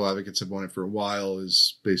gun control advocates have wanted for a while,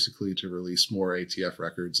 is basically to release more ATF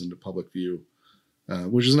records into public view,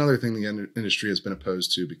 which is another thing the industry has been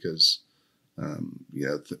opposed to, because,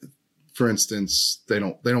 for instance, they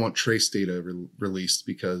don't want trace data released,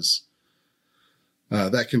 because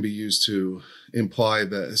that can be used to imply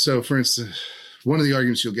that. So, for instance, one of the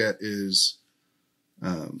arguments you'll get is,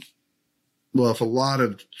 if a lot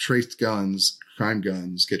of traced guns, crime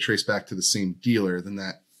guns, get traced back to the same dealer, then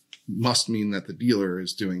that must mean that the dealer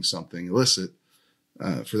is doing something illicit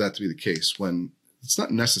for that to be the case, when it's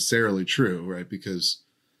not necessarily true, right? Because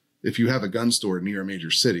if you have a gun store near a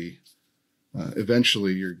major city,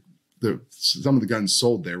 eventually some of the guns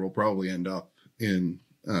sold there will probably end up in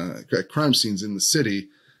crime scenes in the city.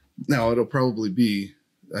 Now, it'll probably be,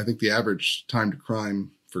 I think the average time to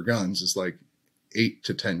crime for guns is like 8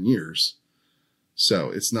 to 10 years.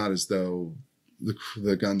 So it's not as though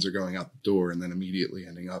the guns are going out the door and then immediately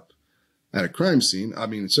ending up at a crime scene. I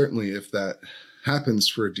mean, certainly if that happens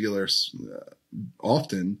for a dealer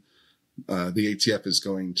often, the ATF is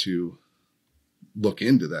going to look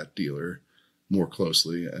into that dealer more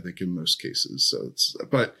closely, I think, in most cases. So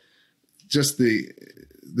but just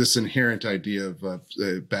this inherent idea of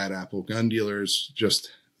bad apple gun dealers,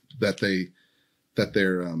 just that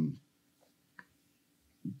their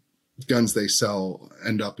guns they sell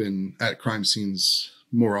end up at crime scenes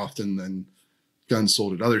more often than guns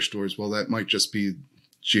sold at other stores. Well, that might just be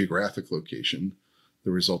geographic location, the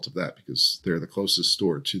result of that, because they're the closest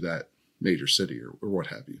store to that major city or what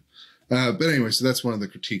have you. But anyway, so that's one of the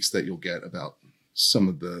critiques that you'll get about some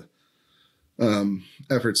of the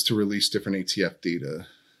efforts to release different ATF data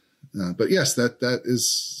But yes, that is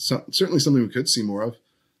certainly something we could see more of.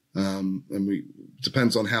 And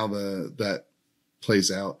depends on how that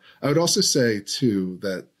plays out. I would also say too,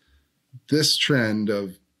 that this trend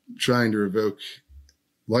of trying to revoke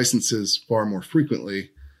licenses far more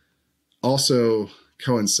frequently also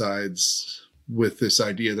coincides with this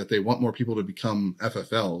idea that they want more people to become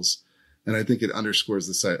FFLs. And I think it underscores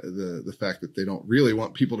the fact that they don't really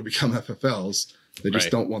want people to become FFLs. They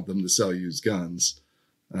just don't want them to sell used guns,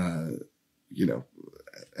 at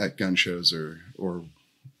gun shows or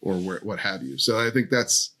where, what have you. So I think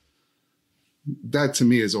that to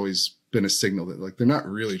me has always been a signal that like they're not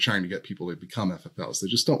really trying to get people to become FFLs. They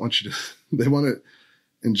just don't want you to. They want to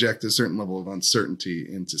inject a certain level of uncertainty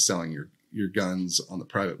into selling your guns on the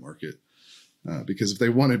private market. Because if they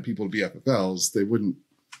wanted people to be FFLs, they wouldn't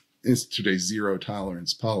institute a zero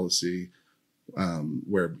tolerance policy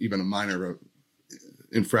where even a minor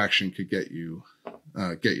infraction could get your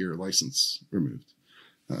license removed.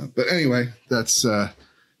 But anyway, that's so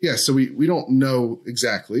we don't know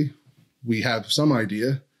exactly. We have some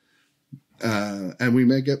idea, and we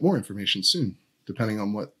may get more information soon, depending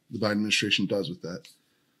on what the Biden administration does with that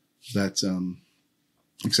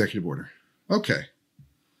executive order. Okay.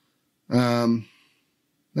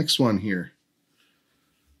 Next one here.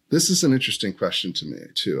 This is an interesting question to me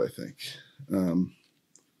too, I think.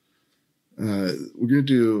 We're going to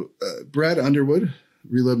do Brad Underwood,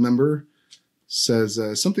 Reload member, says,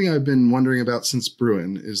 something I've been wondering about since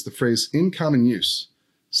Bruen is the phrase in common use.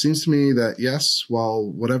 Seems to me that yes, while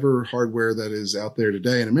whatever hardware that is out there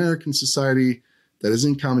today in American society that is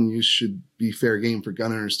in common use should be fair game for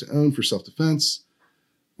gun owners to own for self-defense.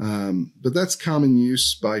 But that's common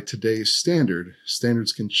use by today's standard.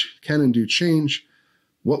 Standards can and do change.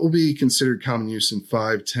 What will be considered common use in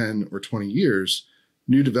 5, 10, or 20 years?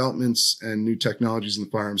 New developments and new technologies in the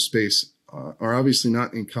firearms space are obviously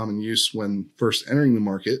not in common use when first entering the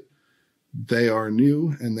market. They are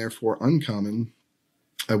new and therefore uncommon.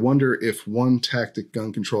 I wonder if one tactic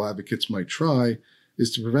gun control advocates might try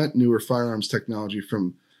is to prevent newer firearms technology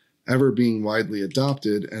from ever being widely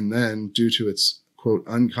adopted, and then, due to its, quote,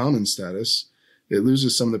 uncommon status, it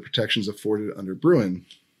loses some of the protections afforded under Bruen.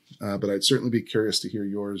 But I'd certainly be curious to hear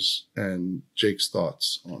yours and Jake's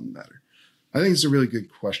thoughts on the matter. I think it's a really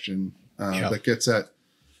good question that gets at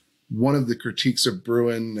one of the critiques of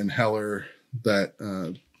Bruen and Heller that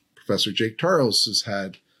Professor Jake Charles has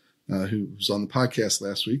had, who was on the podcast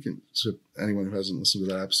last week. And so anyone who hasn't listened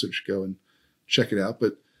to that episode should go and check it out.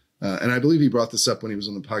 But and I believe he brought this up when he was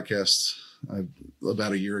on the podcast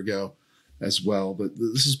about a year ago as well. But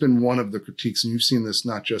this has been one of the critiques, and you've seen this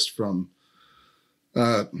not just from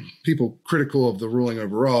people critical of the ruling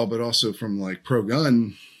overall, but also from like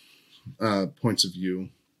pro-gun points of view,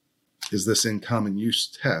 is this in common use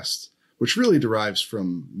test, which really derives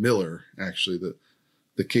from Miller, actually,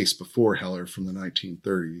 the case before Heller from the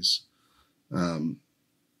 1930s or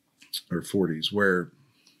 40s, where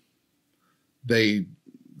the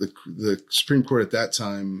Supreme Court at that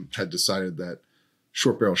time had decided that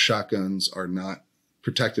short barrel shotguns are not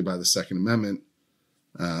protected by the Second Amendment.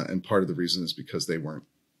 And part of the reason is because they weren't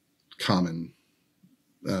commonly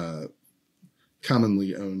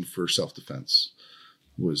owned for self-defense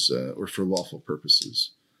or for lawful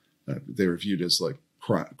purposes. They were viewed as like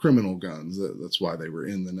criminal guns. That's why they were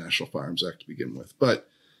in the National Firearms Act to begin with. But,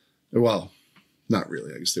 well, not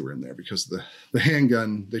really. I guess they were in there because the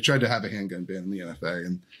handgun, they tried to have a handgun ban in the NFA,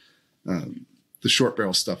 and the short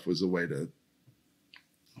barrel stuff was a way to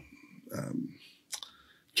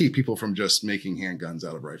keep people from just making handguns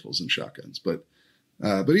out of rifles and shotguns. But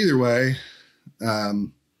either way,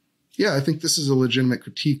 I think this is a legitimate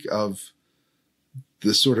critique of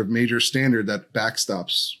the sort of major standard that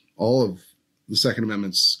backstops all of the Second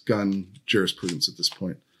Amendment's gun jurisprudence at this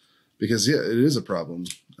point, because it is a problem.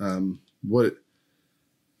 What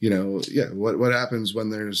happens when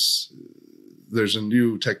there's a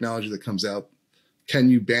new technology that comes out? Can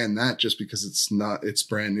you ban that just because it's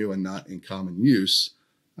brand new and not in common use?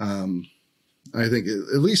 I think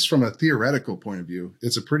at least from a theoretical point of view,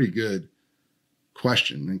 it's a pretty good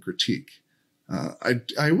question and critique.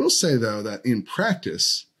 I will say though, that in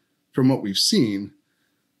practice, from what we've seen,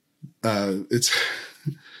 it's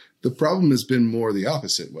the problem has been more the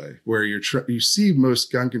opposite way, where you see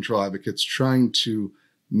most gun control advocates trying to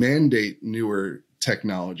mandate newer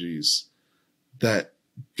technologies that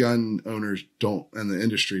gun owners don't, and the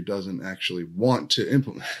industry doesn't actually want to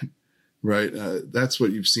implement. Right. That's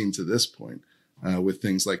what you've seen to this point with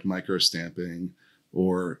things like micro stamping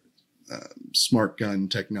or smart gun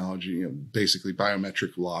technology, basically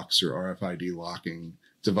biometric locks or RFID locking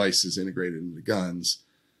devices integrated into guns.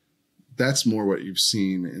 that's more what you've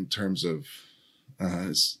seen in terms of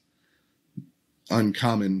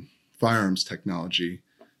uncommon firearms technology,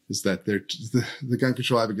 is that the gun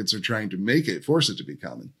control advocates are trying to force it to be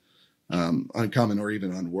common, uncommon or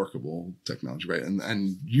even unworkable technology, right?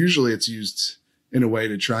 And usually it's used in a way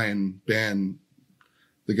to try and ban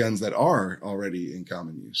the guns that are already in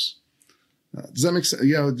common use. Does that make sense?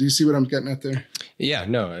 Yeah. Do you see what I'm getting at there? Yeah,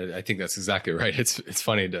 no, I think that's exactly right. It's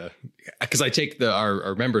funny because I take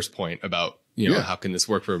our members' point about, how can this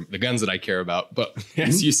work for the guns that I care about? But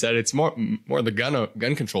as you said, it's more the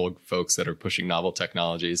gun control folks that are pushing novel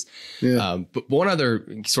technologies. Yeah. But one other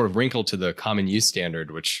sort of wrinkle to the common use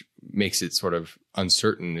standard, which makes it sort of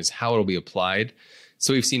uncertain, is how it'll be applied.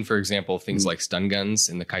 So we've seen, for example, things like stun guns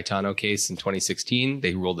in the Caetano case in 2016.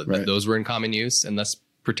 They ruled that those were in common use and thus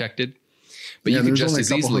protected. But you could just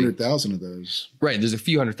as easily 100,000 of those. Right. There's a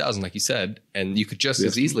few 100,000, like you said, and you could just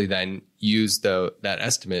as easily then use that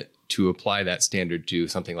estimate to apply that standard to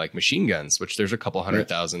something like machine guns, which there's a couple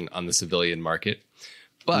 100,000 on the civilian market.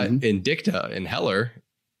 But in dicta in Heller,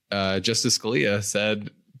 Justice Scalia said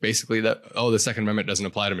basically that, the Second Amendment doesn't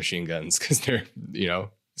apply to machine guns because they're,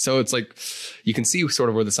 so it's like you can see sort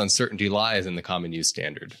of where this uncertainty lies in the common use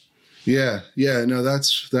standard. Yeah. Yeah. No,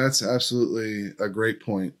 that's absolutely a great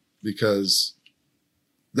point, because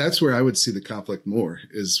that's where I would see the conflict more,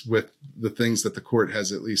 is with the things that the court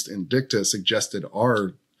has, at least in dicta, suggested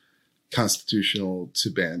are constitutional to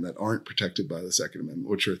ban that aren't protected by the Second Amendment,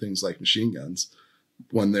 which are things like machine guns.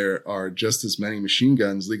 When there are just as many machine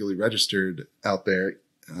guns legally registered out there,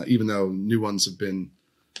 even though new ones have been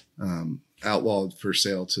outlawed for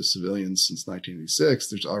sale to civilians since 1986,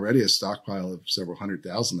 there's already a stockpile of several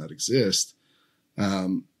 100,000 that exist.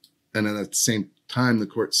 And then at the same time, the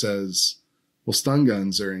court says, well, stun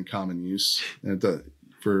guns are in common use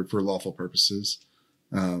for lawful purposes.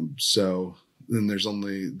 So then there's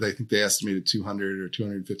only, I think they estimated 200 or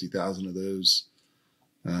 250,000 of those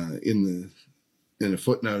in a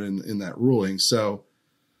footnote in that ruling. So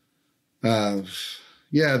that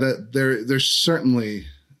there's certainly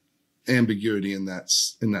ambiguity in that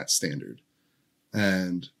standard,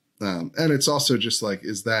 and it's also just like,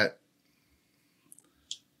 is that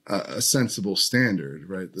a sensible standard,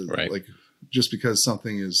 right? Right. Like, just because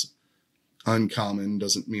something is uncommon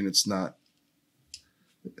doesn't mean that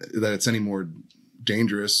it's any more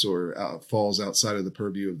dangerous or falls outside of the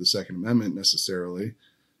purview of the Second Amendment necessarily,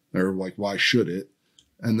 or like, why should it?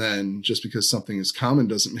 And then just because something is common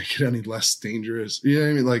doesn't make it any less dangerous. You know what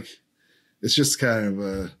I mean? Like, it's just kind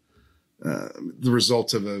of the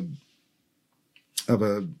result of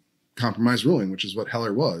a compromise ruling, which is what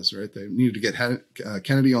Heller was, right? They needed to get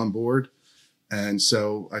Kennedy on board. And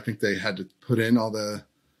so I think they had to put in all the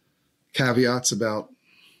caveats about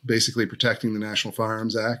basically protecting the National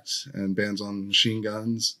Firearms Act and bans on machine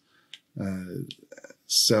guns.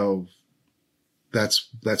 So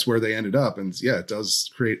that's where they ended up. And yeah, it does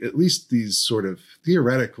create at least these sort of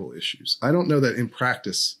theoretical issues. I don't know that in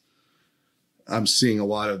practice I'm seeing a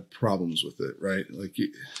lot of problems with it, right? Like,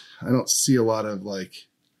 I don't see a lot of like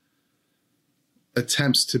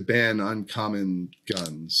attempts to ban uncommon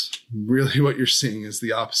guns. Really what you're seeing is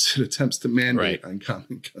the opposite, attempts to mandate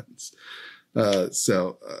uncommon guns.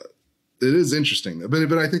 So it is interesting,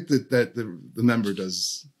 but I think that the member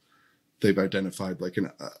they've identified like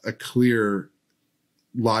a clear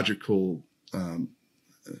logical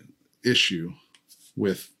issue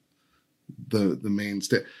with the main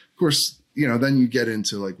state. Of course, then you get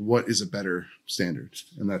into like, what is a better standard?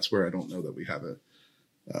 And that's where I don't know that we have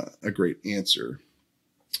a great answer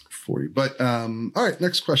for you. But all right,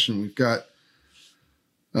 next question. We've got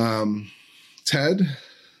Ted.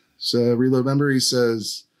 So Reload member, he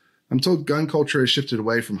says, I'm told gun culture has shifted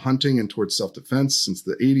away from hunting and towards self-defense since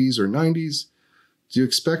the 80s or 90s. Do you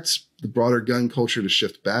expect the broader gun culture to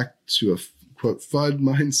shift back to a quote FUD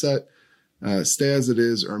mindset, stay as it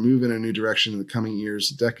is, or move in a new direction in the coming years,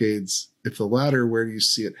 decades? If the latter, where do you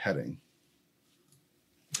see it heading?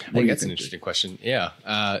 I think that's an interesting question. Yeah.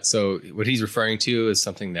 So what he's referring to is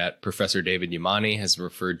something that Professor David Yamani has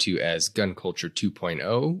referred to as gun culture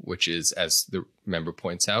 2.0, which is, as the member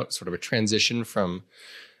points out, sort of a transition from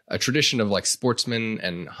a tradition of like sportsman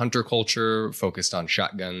and hunter culture focused on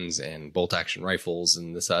shotguns and bolt action rifles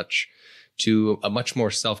and the such, to a much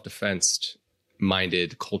more self-defense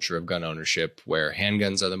minded culture of gun ownership, where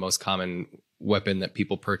handguns are the most common weapon that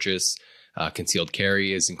people purchase. Concealed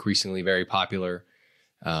carry is increasingly very popular.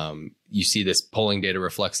 You see this polling data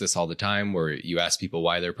reflects this all the time, where you ask people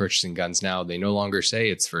why they're purchasing guns now. They no longer say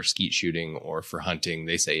it's for skeet shooting or for hunting.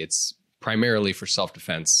 They say it's primarily for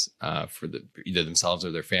self-defense, for either themselves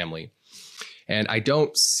or their family. And I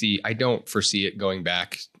don't foresee it going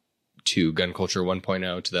back to gun culture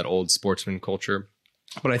 1.0, to that old sportsman culture.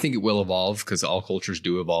 But I think it will evolve because all cultures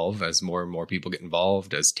do evolve as more and more people get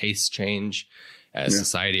involved, as tastes change, as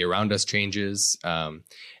society around us changes. I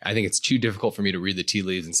think it's too difficult for me to read the tea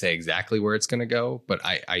leaves and say exactly where it's going to go. But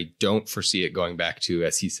I don't foresee it going back to,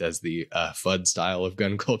 as he says, the FUD style of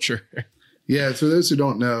gun culture. Yeah. For those who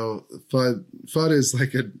don't know, FUD is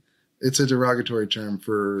like it's a derogatory term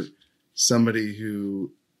for somebody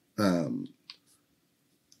who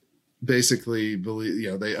basically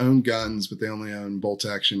believe, they own guns, but they only own bolt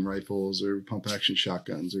action rifles or pump action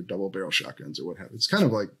shotguns or double barrel shotguns or what have you. It's kind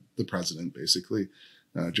of like the president, basically.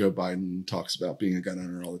 Joe Biden talks about being a gun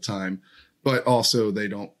owner all the time, but also they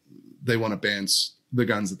want to ban the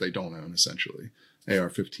guns that they don't own, essentially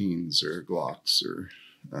AR-15s or Glocks or,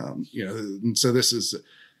 and so this is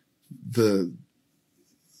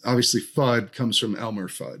obviously FUD comes from Elmer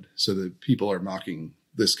Fudd. So the people are mocking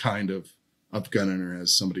this kind of gun owner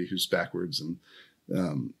as somebody who's backwards and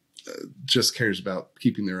just cares about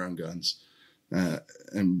keeping their own guns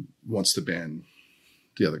and wants to ban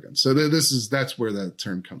the other guns. So that's where that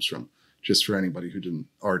term comes from, just for anybody who didn't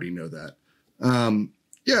already know that. And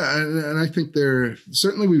I think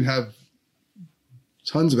we have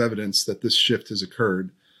tons of evidence that this shift has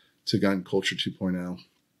occurred to gun culture 2.0.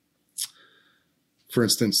 For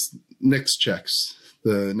instance, NICS checks,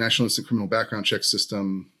 the National Instant Criminal Background Check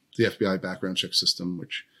System, the FBI background check system,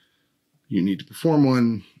 which you need to perform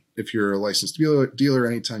one if you're a licensed dealer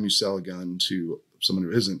anytime you sell a gun to someone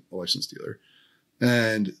who isn't a licensed dealer.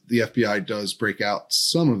 And the FBI does break out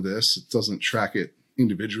some of this. It doesn't track it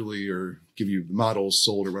individually or give you the models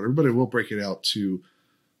sold or whatever, but it will break it out to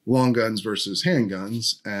long guns versus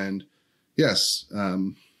handguns. And yes,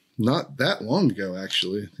 not that long ago,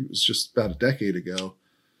 actually, I think it was just about a decade ago,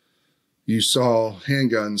 you saw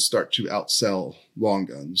handguns start to outsell long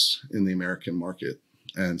guns in the American market.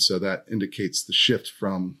 And so that indicates the shift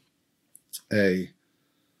from a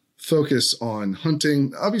focus on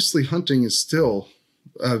hunting. Obviously, hunting is still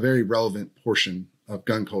a very relevant portion of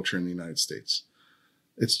gun culture in the United States.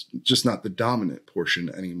 It's just not the dominant portion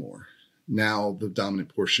anymore. Now the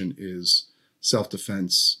dominant portion is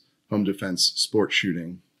self-defense, home defense, sport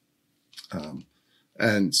shooting.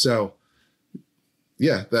 And so,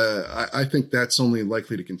 I think that's only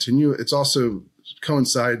likely to continue. It's also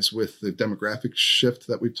coincides with the demographic shift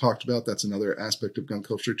that we've talked about. That's another aspect of gun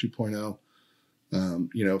culture 2.0.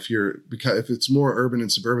 If it's more urban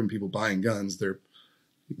and suburban people buying guns, they're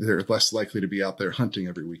less likely to be out there hunting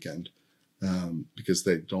every weekend because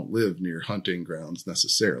they don't live near hunting grounds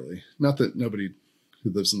necessarily. Not that nobody who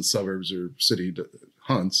lives in the suburbs or city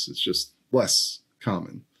hunts. It's just less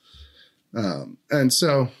common. And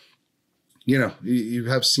so, you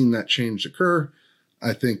have seen that change occur.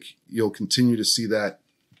 I think you'll continue to see that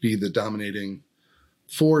be the dominating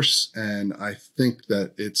force. And I think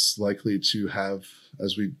that it's likely to have,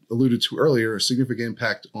 as we alluded to earlier, a significant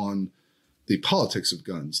impact on the politics of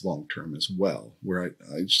guns long term as well, where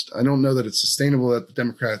I don't know that it's sustainable that the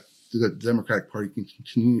Democratic Party can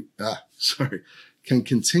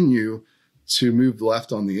continue to move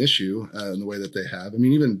left on the issue in the way that they have. I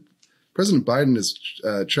mean, even President Biden has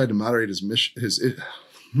tried to moderate his mission.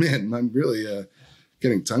 I'm really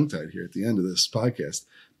getting tongue-tied here at the end of this podcast.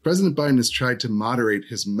 President Biden has tried to moderate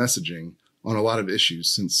his messaging on a lot of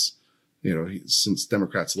issues since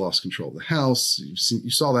Democrats lost control of the House. You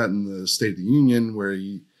saw that in the State of the Union, where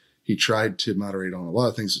he tried to moderate on a lot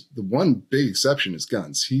of things. The one big exception is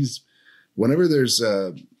guns. Whenever there's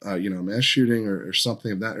a mass shooting or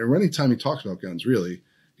something of that, or anytime he talks about guns, really,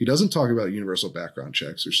 he doesn't talk about universal background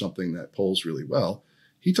checks or something that polls really well.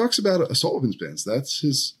 He talks about assault weapons bans. That's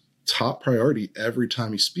his top priority every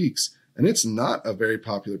time he speaks. And it's not a very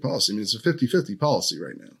popular policy. I mean, it's a 50-50 policy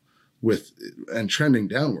right now and trending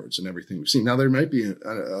downwards in everything we've seen. Now, there might be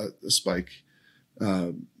a spike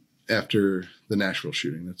after the Nashville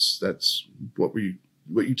shooting. That's what you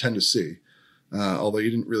tend to see. Although you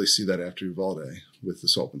didn't really see that after Uvalde with the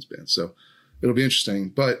assault weapons ban. So it'll be interesting.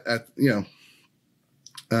 But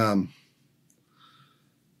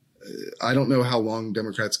I don't know how long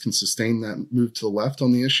Democrats can sustain that move to the left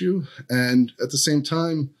on the issue. And at the same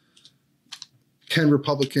time, can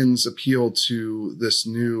Republicans appeal to this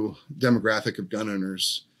new demographic of gun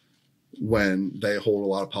owners when they hold a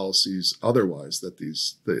lot of policies otherwise that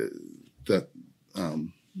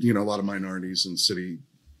a lot of minorities and city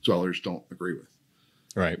dwellers don't agree with?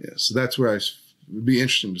 Right. Yeah. So that's where would be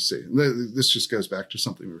interesting to see. This just goes back to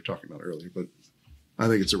something we were talking about earlier, but I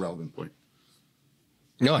think it's a relevant point.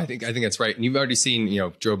 No, I think that's right. And you've already seen,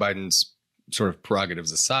 Joe Biden's sort of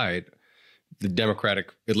prerogatives aside, the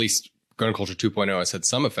Democratic, at least gun culture 2.0 has had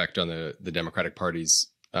some effect on the Democratic Party's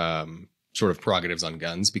sort of prerogatives on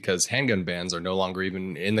guns, because handgun bans are no longer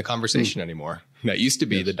even in the conversation anymore. That used to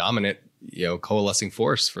be the dominant, coalescing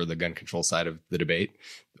force for the gun control side of the debate.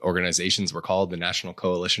 Organizations were called the National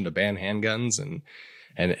Coalition to Ban Handguns, and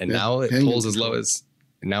now it pulls as low as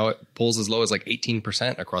like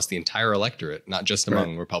 18% across the entire electorate, not just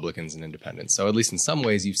among Republicans and independents. So at least in some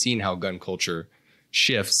ways, you've seen how gun culture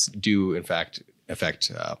shifts do in fact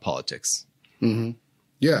affect politics. Mm-hmm.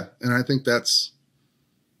 Yeah, and I think that's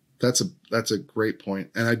a great point.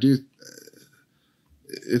 And I do.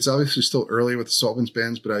 It's obviously still early with the assault weapons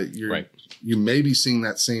bans, but you may be seeing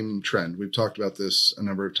that same trend. We've talked about this a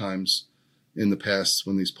number of times in the past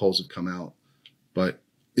when these polls have come out. But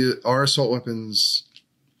are assault weapons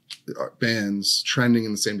bans trending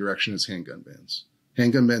in the same direction as handgun bans?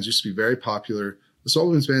 Handgun bans used to be very popular. Assault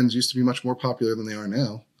weapons bans used to be much more popular than they are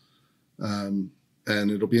now. And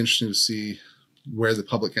it'll be interesting to see where the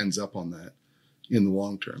public ends up on that in the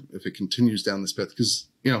long term, if it continues down this path. Because,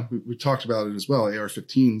 we talked about it as well.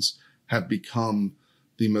 AR-15s have become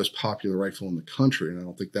the most popular rifle in the country, and I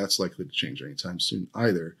don't think that's likely to change anytime soon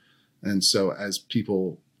either. And so as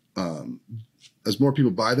more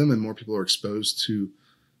people buy them and more people are exposed to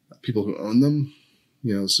people who own them,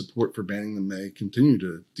 support for banning them may continue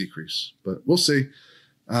to decrease. But we'll see.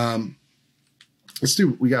 We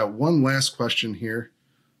got one last question here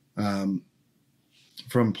from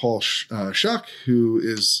Paul Schuck, who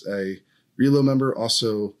is a Relo member,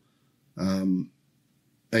 also a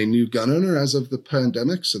new gun owner as of the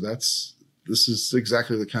pandemic. So this is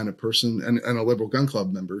exactly the kind of person, and a liberal gun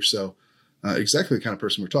club member. So exactly the kind of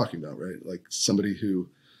person we're talking about, right? Like somebody who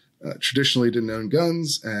traditionally didn't own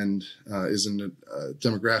guns and is in a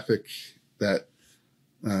demographic that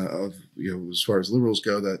as far as liberals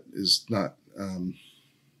go, that is not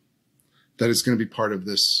that is going to be part of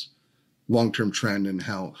this long-term trend and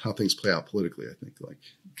how things play out politically. I think,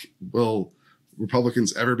 will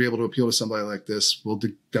Republicans ever be able to appeal to somebody like this? Will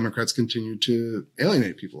Democrats continue to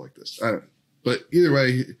alienate people like this? I don't know. But either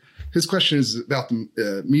way, his question is about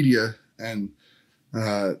the media and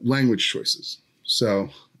language choices. So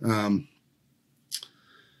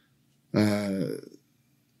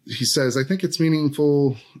he says, I think it's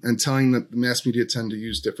meaningful and telling that the mass media tend to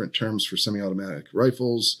use different terms for semi-automatic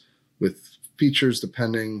rifles with features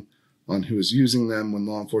depending on who is using them. When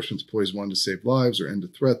law enforcement deploys one to save lives or end a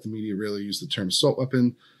threat, the media rarely use the term assault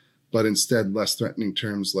weapon, but instead less threatening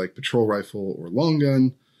terms like patrol rifle or long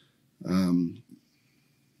gun.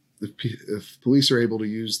 If police are able to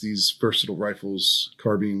use these versatile rifles,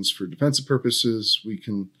 carbines, for defensive purposes, we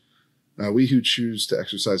who choose to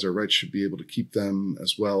exercise our rights should be able to keep them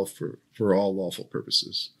as well for all lawful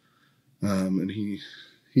purposes. And he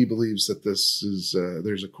believes that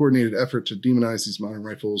there's a coordinated effort to demonize these modern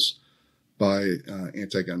rifles by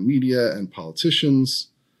anti-gun media and politicians.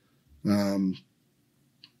 And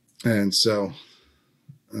so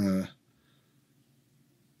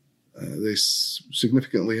they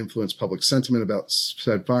significantly influence public sentiment about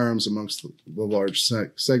said firearms amongst the large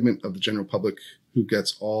segment of the general public who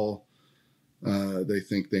gets all they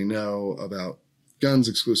think they know about guns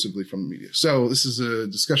exclusively from the media. So this is a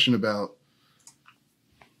discussion about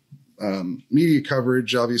media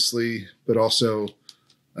coverage, obviously, but also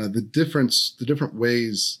the different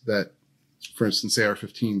ways that, for instance,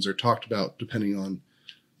 AR-15s are talked about depending on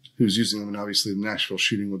who's using them. And obviously the Nashville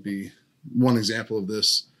shooting would be one example of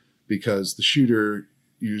this, because the shooter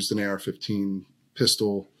used an AR-15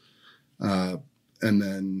 pistol, and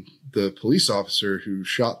then the police officer who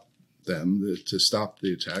shot them to stop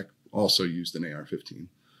the attack also used an AR-15.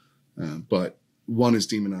 But one is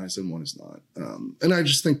demonized and one is not. And I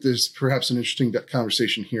just think there's perhaps an interesting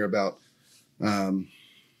conversation here about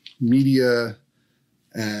media,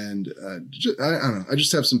 and I don't know. I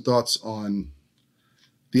just have some thoughts on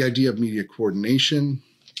the idea of media coordination.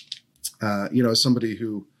 As somebody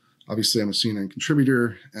who, obviously, I'm a CNN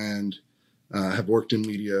contributor and have worked in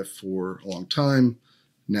media for a long time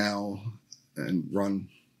now, and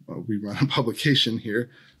we run a publication here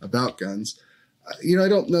about guns. I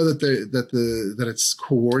don't know that it's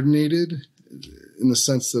coordinated in the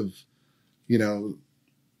sense of,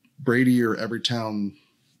 Brady or Everytown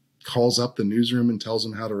calls up the newsroom and tells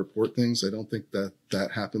them how to report things. I don't think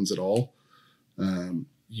that happens at all.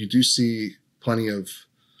 You do see plenty of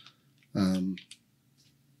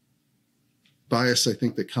bias, I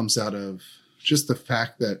think, that comes out of just the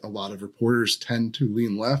fact that a lot of reporters tend to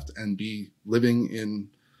lean left and be living in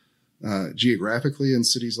geographically in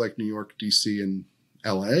cities like New York, DC, and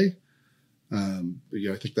LA.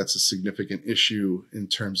 I think that's a significant issue in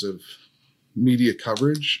terms of media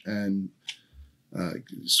coverage and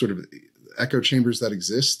sort of echo chambers that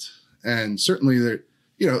exist. And certainly there,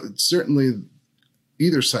 certainly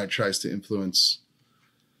either side tries to influence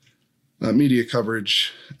media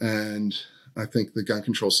coverage, and I think the gun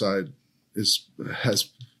control side has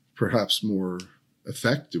perhaps more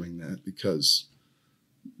effect doing that because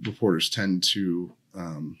reporters tend to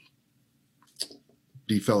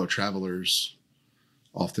be fellow travelers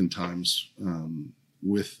oftentimes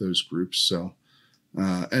with those groups. So,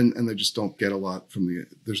 and they just don't get a lot from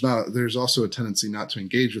there's also a tendency not to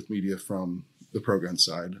engage with media from the pro-gun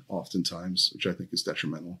side oftentimes, which I think is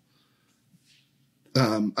detrimental.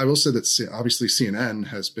 I will say that obviously CNN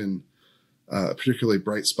has been a particularly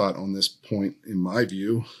bright spot on this point, in my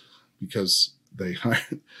view, because they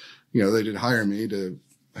did hire me to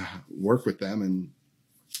work with them, and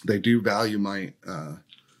they do value my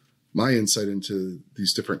insight into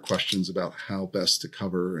these different questions about how best to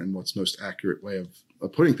cover and what's most accurate way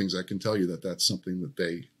of putting things. I can tell you that that's something that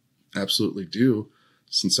they absolutely do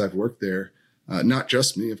since I've worked there. Not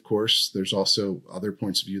just me, of course. There's also other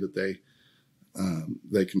points of view that they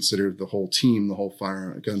consider the whole team, the whole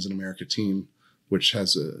Guns in America team, which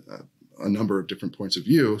has a number of different points of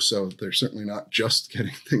view. So they're certainly not just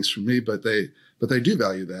getting things from me, but they do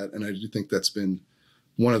value that. And I do think that's been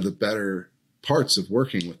one of the better parts of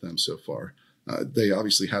working with them so far. They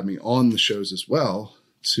obviously have me on the shows as well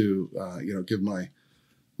to, give my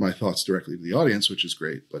thoughts directly to the audience, which is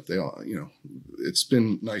great, but they all, it's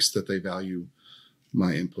been nice that they value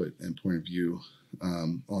my input and point of view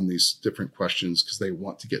on these different questions because they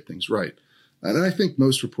want to get things right. And I think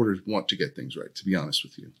most reporters want to get things right, to be honest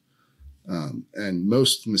with you. And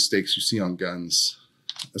most mistakes you see on guns,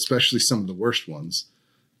 especially some of the worst ones,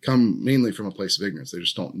 come mainly from a place of ignorance. They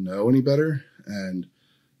just don't know any better. And,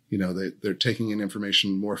 they're taking in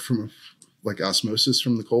information more from like osmosis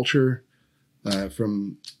from the culture,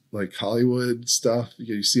 from like Hollywood stuff.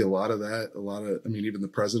 You see a lot of that, even the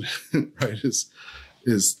president, right,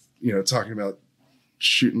 is talking about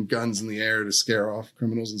shooting guns in the air to scare off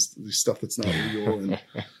criminals and stuff that's not legal. And,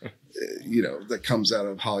 that comes out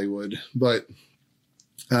of Hollywood. But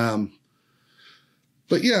yeah,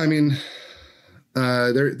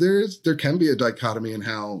 there can be a dichotomy in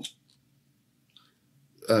how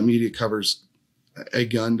media covers a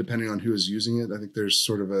gun depending on who is using it. I think there's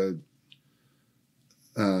sort of a,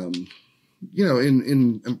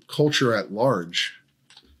 in culture at large,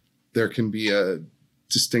 there can be a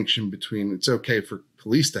distinction between it's okay for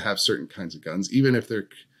police to have certain kinds of guns, even if they're,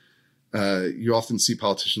 you often see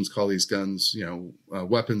politicians call these guns,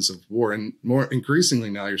 weapons of war. And more increasingly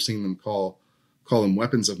now you're seeing them call them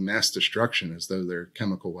weapons of mass destruction as though they're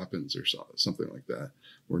chemical weapons or something like that,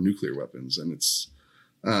 or nuclear weapons. And it's,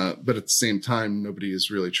 but at the same time, nobody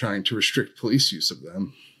is really trying to restrict police use of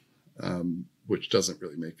them, which doesn't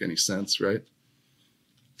really make any sense, right?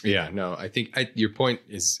 Yeah, no, I think your point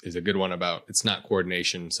is a good one about it's not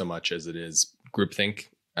coordination so much as it is groupthink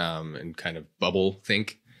and kind of bubble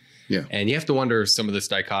think. Yeah. And you have to wonder some of this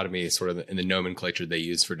dichotomy is sort of in the nomenclature they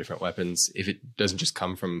use for different weapons. If it doesn't just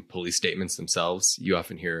come from police statements themselves, you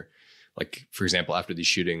often hear, like, for example, after these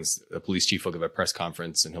shootings, the police chief will give a press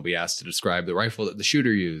conference and he'll be asked to describe the rifle that the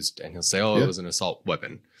shooter used. And he'll say, it was an assault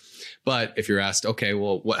weapon. But if you're asked, okay,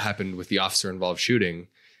 well, what happened with the officer involved shooting?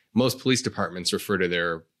 Most police departments refer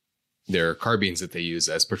to their carbines that they use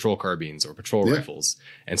as patrol carbines or patrol rifles.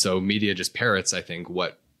 And so media just parrots, I think,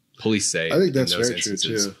 what police say. I think that's very true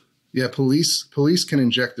too. Yeah. Police can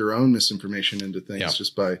inject their own misinformation into things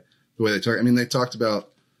just by the way they talk. I mean, they talked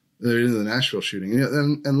about the Nashville shooting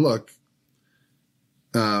and look,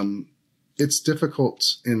 it's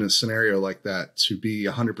difficult in a scenario like that to be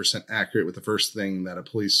 100% accurate with the first thing that a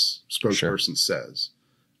police spokesperson says.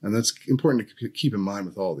 And that's important to keep in mind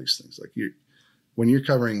with all these things. Like when you're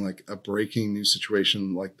covering like a breaking news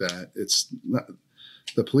situation like that, it's not,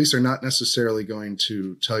 the police are not necessarily going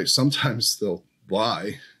to tell you. Sometimes they'll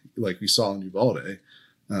lie, like we saw in Uvalde,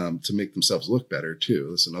 to make themselves look better too.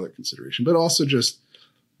 That's another consideration, but also just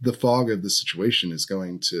the fog of the situation is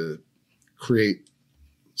going to create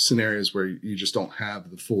scenarios where you just don't have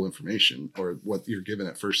the full information, or what you're given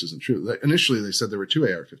at first isn't true. Initially, they said there were 2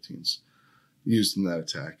 AR-15s used in that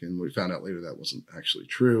attack, and we found out later that wasn't actually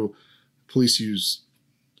true. Police use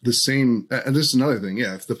the same, and this is another thing.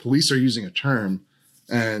 Yeah, if the police are using a term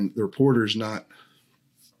and the reporter's not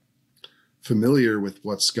familiar with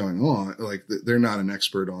what's going on, like they're not an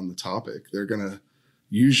expert on the topic, they're going to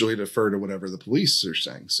usually defer to whatever the police are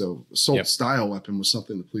saying. So assault style weapon was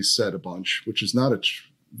something the police said a bunch, which is not a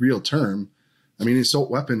real term. I mean, assault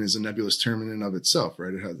weapon is a nebulous term in and of itself,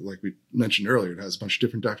 right? It has, like we mentioned earlier, it has a bunch of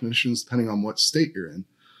different definitions depending on what state you're in.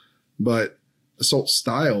 But assault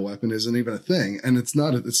style weapon isn't even a thing. And it's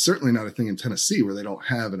certainly not a thing in Tennessee, where they don't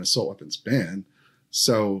have an assault weapons ban.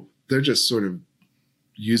 So they're just sort of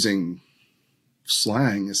using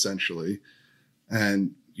slang essentially.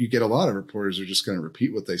 And you get a lot of reporters are just going to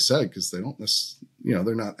repeat what they said because they don't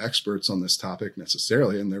they're not experts on this topic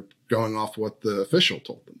necessarily. And they're going off what the official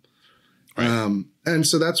told them. Right. And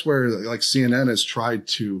so that's where like CNN has tried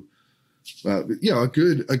to, a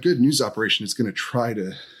good news operation is going to try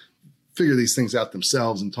to figure these things out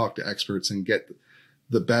themselves and talk to experts and get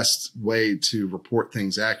the best way to report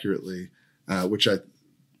things accurately, which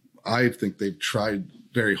I think they've tried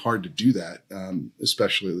very hard to do that,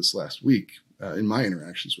 especially this last week in my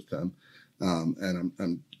interactions with them. And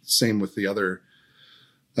I'm same with the other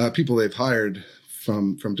people they've hired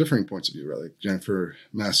from differing points of view, right? Like Jennifer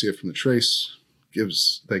Massia from The Trace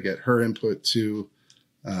they get her input too.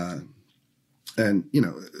 And,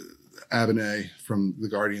 Abinay from The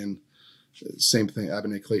Guardian, same thing.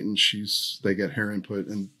 Abinay Clayton, they get her input.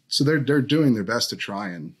 And so they're doing their best to try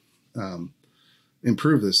and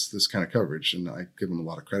improve this kind of coverage. And I give them a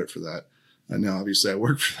lot of credit for that. Now, obviously I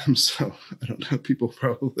work for them, so I don't know people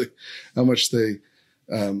probably how much they,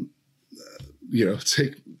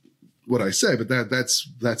 take what I say, but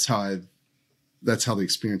that's how the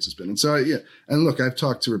experience has been. And so, and look, I've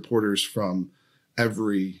talked to reporters from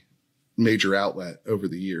every major outlet over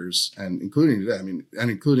the years, and including today,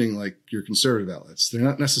 and including like your conservative outlets. They're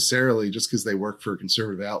not necessarily just because they work for a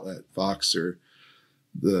conservative outlet, Fox or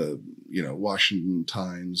the, Washington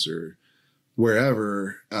Times or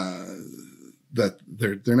wherever, that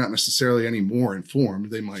they're not necessarily any more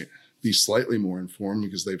informed. They might be slightly more informed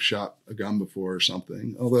because they've shot a gun before or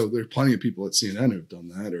something. Although there are plenty of people at CNN who've done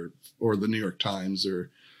that, or the New York Times or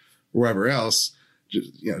wherever else.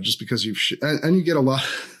 Just because and you get a lot,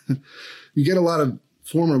 of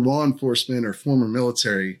former law enforcement or former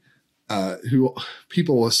military who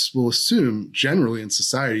people will assume generally in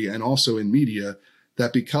society and also in media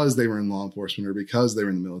that because they were in law enforcement or because they were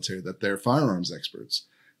in the military that they're firearms experts,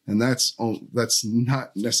 and that's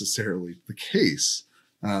not necessarily the case.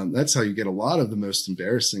 That's how you get a lot of the most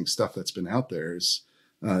embarrassing stuff that's been out there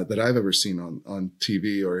that I've ever seen on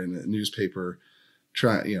TV or in a newspaper,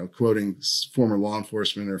 quoting former law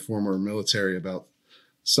enforcement or former military about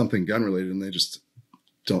something gun related, and they just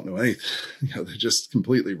don't know anything. They're just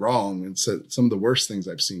completely wrong. And so some of the worst things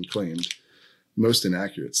I've seen claimed, most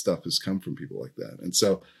inaccurate stuff has come from people like that. And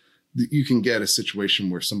so you can get a situation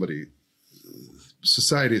where society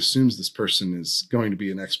assumes this person is going to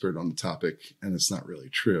be an expert on the topic, and it's not really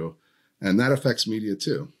true. And that affects media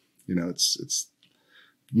too. It's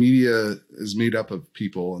media is made up of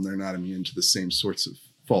people, and they're not immune to the same sorts of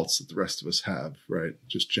faults that the rest of us have, right?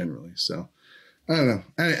 Just generally. So I don't know.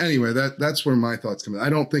 Anyway, that's where my thoughts come in. I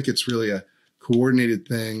don't think it's really a coordinated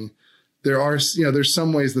thing. There's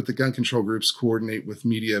some ways that the gun control groups coordinate with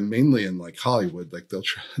media, mainly in like Hollywood. Like they'll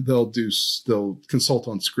consult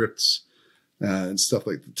on scripts and stuff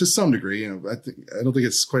like that, to some degree. I don't think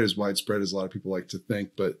it's quite as widespread as a lot of people like to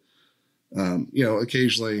think, but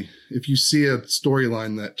occasionally if you see a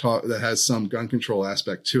storyline that has some gun control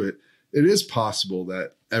aspect to it, it is possible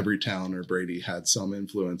that Everytown or Brady had some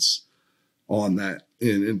influence on that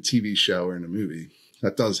in a TV show or in a movie.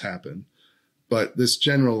 That does happen. But this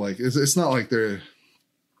general, it's not like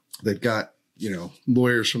they've got,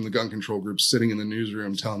 lawyers from the gun control group sitting in the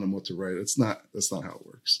newsroom telling them what to write. That's not how it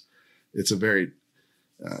works. It's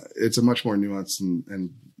it's a much more nuanced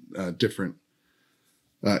and different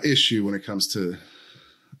issue when it comes to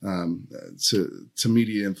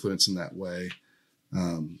media influence in that way,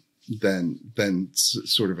 than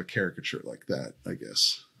sort of a caricature like that, I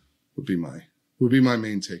guess would be my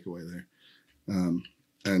main takeaway there.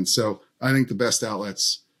 And so I think the best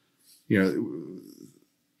outlets,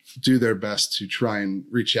 do their best to try and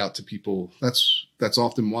reach out to people. That's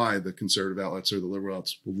often why the conservative outlets or the liberal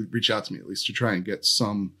outlets will reach out to me, at least to try and get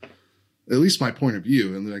at least my point of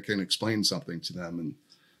view, and then I can explain something to them. And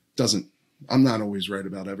I'm not always right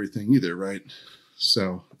about everything either, right?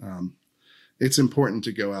 So it's important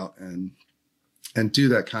to go out and do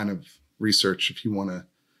that kind of research if you want to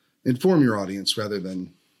inform your audience rather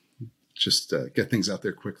than just get things out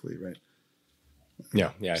there quickly, right?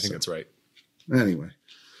 Yeah, I think that's right. Anyway,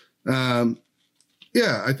 I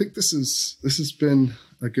think this has been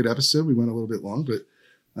a good episode. We went a little bit long, but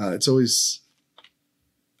it's always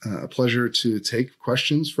a pleasure to take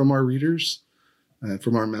questions from our readers,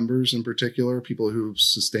 from our members in particular, people who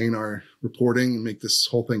sustain our reporting and make this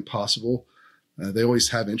whole thing possible. They always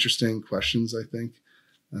have interesting questions, I think,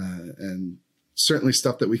 and certainly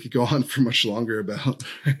stuff that we could go on for much longer about.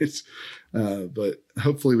 Right? But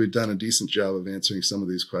hopefully we've done a decent job of answering some of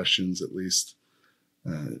these questions, at least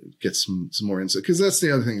get some more insight. Because that's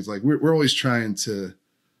the other thing, is like we're always trying to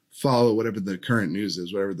follow whatever the current news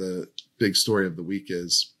is, whatever the big story of the week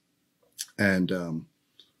is. And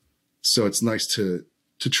so it's nice to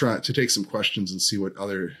try to take some questions and see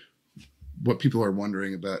what people are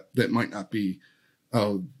wondering about that might not be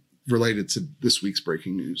related to this week's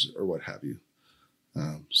breaking news or what have you.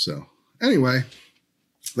 So anyway,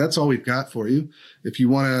 that's all we've got for you. If you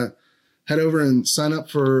want to head over and sign up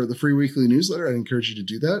for the free weekly newsletter, I'd encourage you to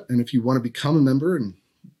do that. And if you want to become a member and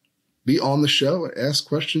be on the show, ask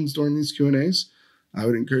questions during these Q&As, I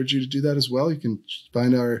would encourage you to do that as well. You can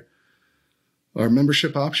find our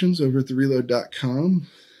membership options over at thereload.com.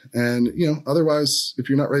 And, otherwise, if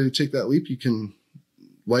you're not ready to take that leap, you can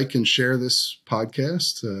like and share this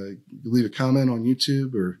podcast, leave a comment on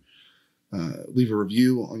YouTube, or leave a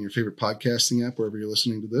review on your favorite podcasting app, wherever you're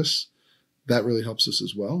listening to this. That really helps us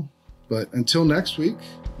as well. But until next week,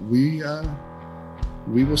 we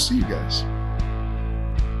will see you guys.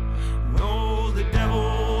 No, the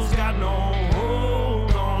devil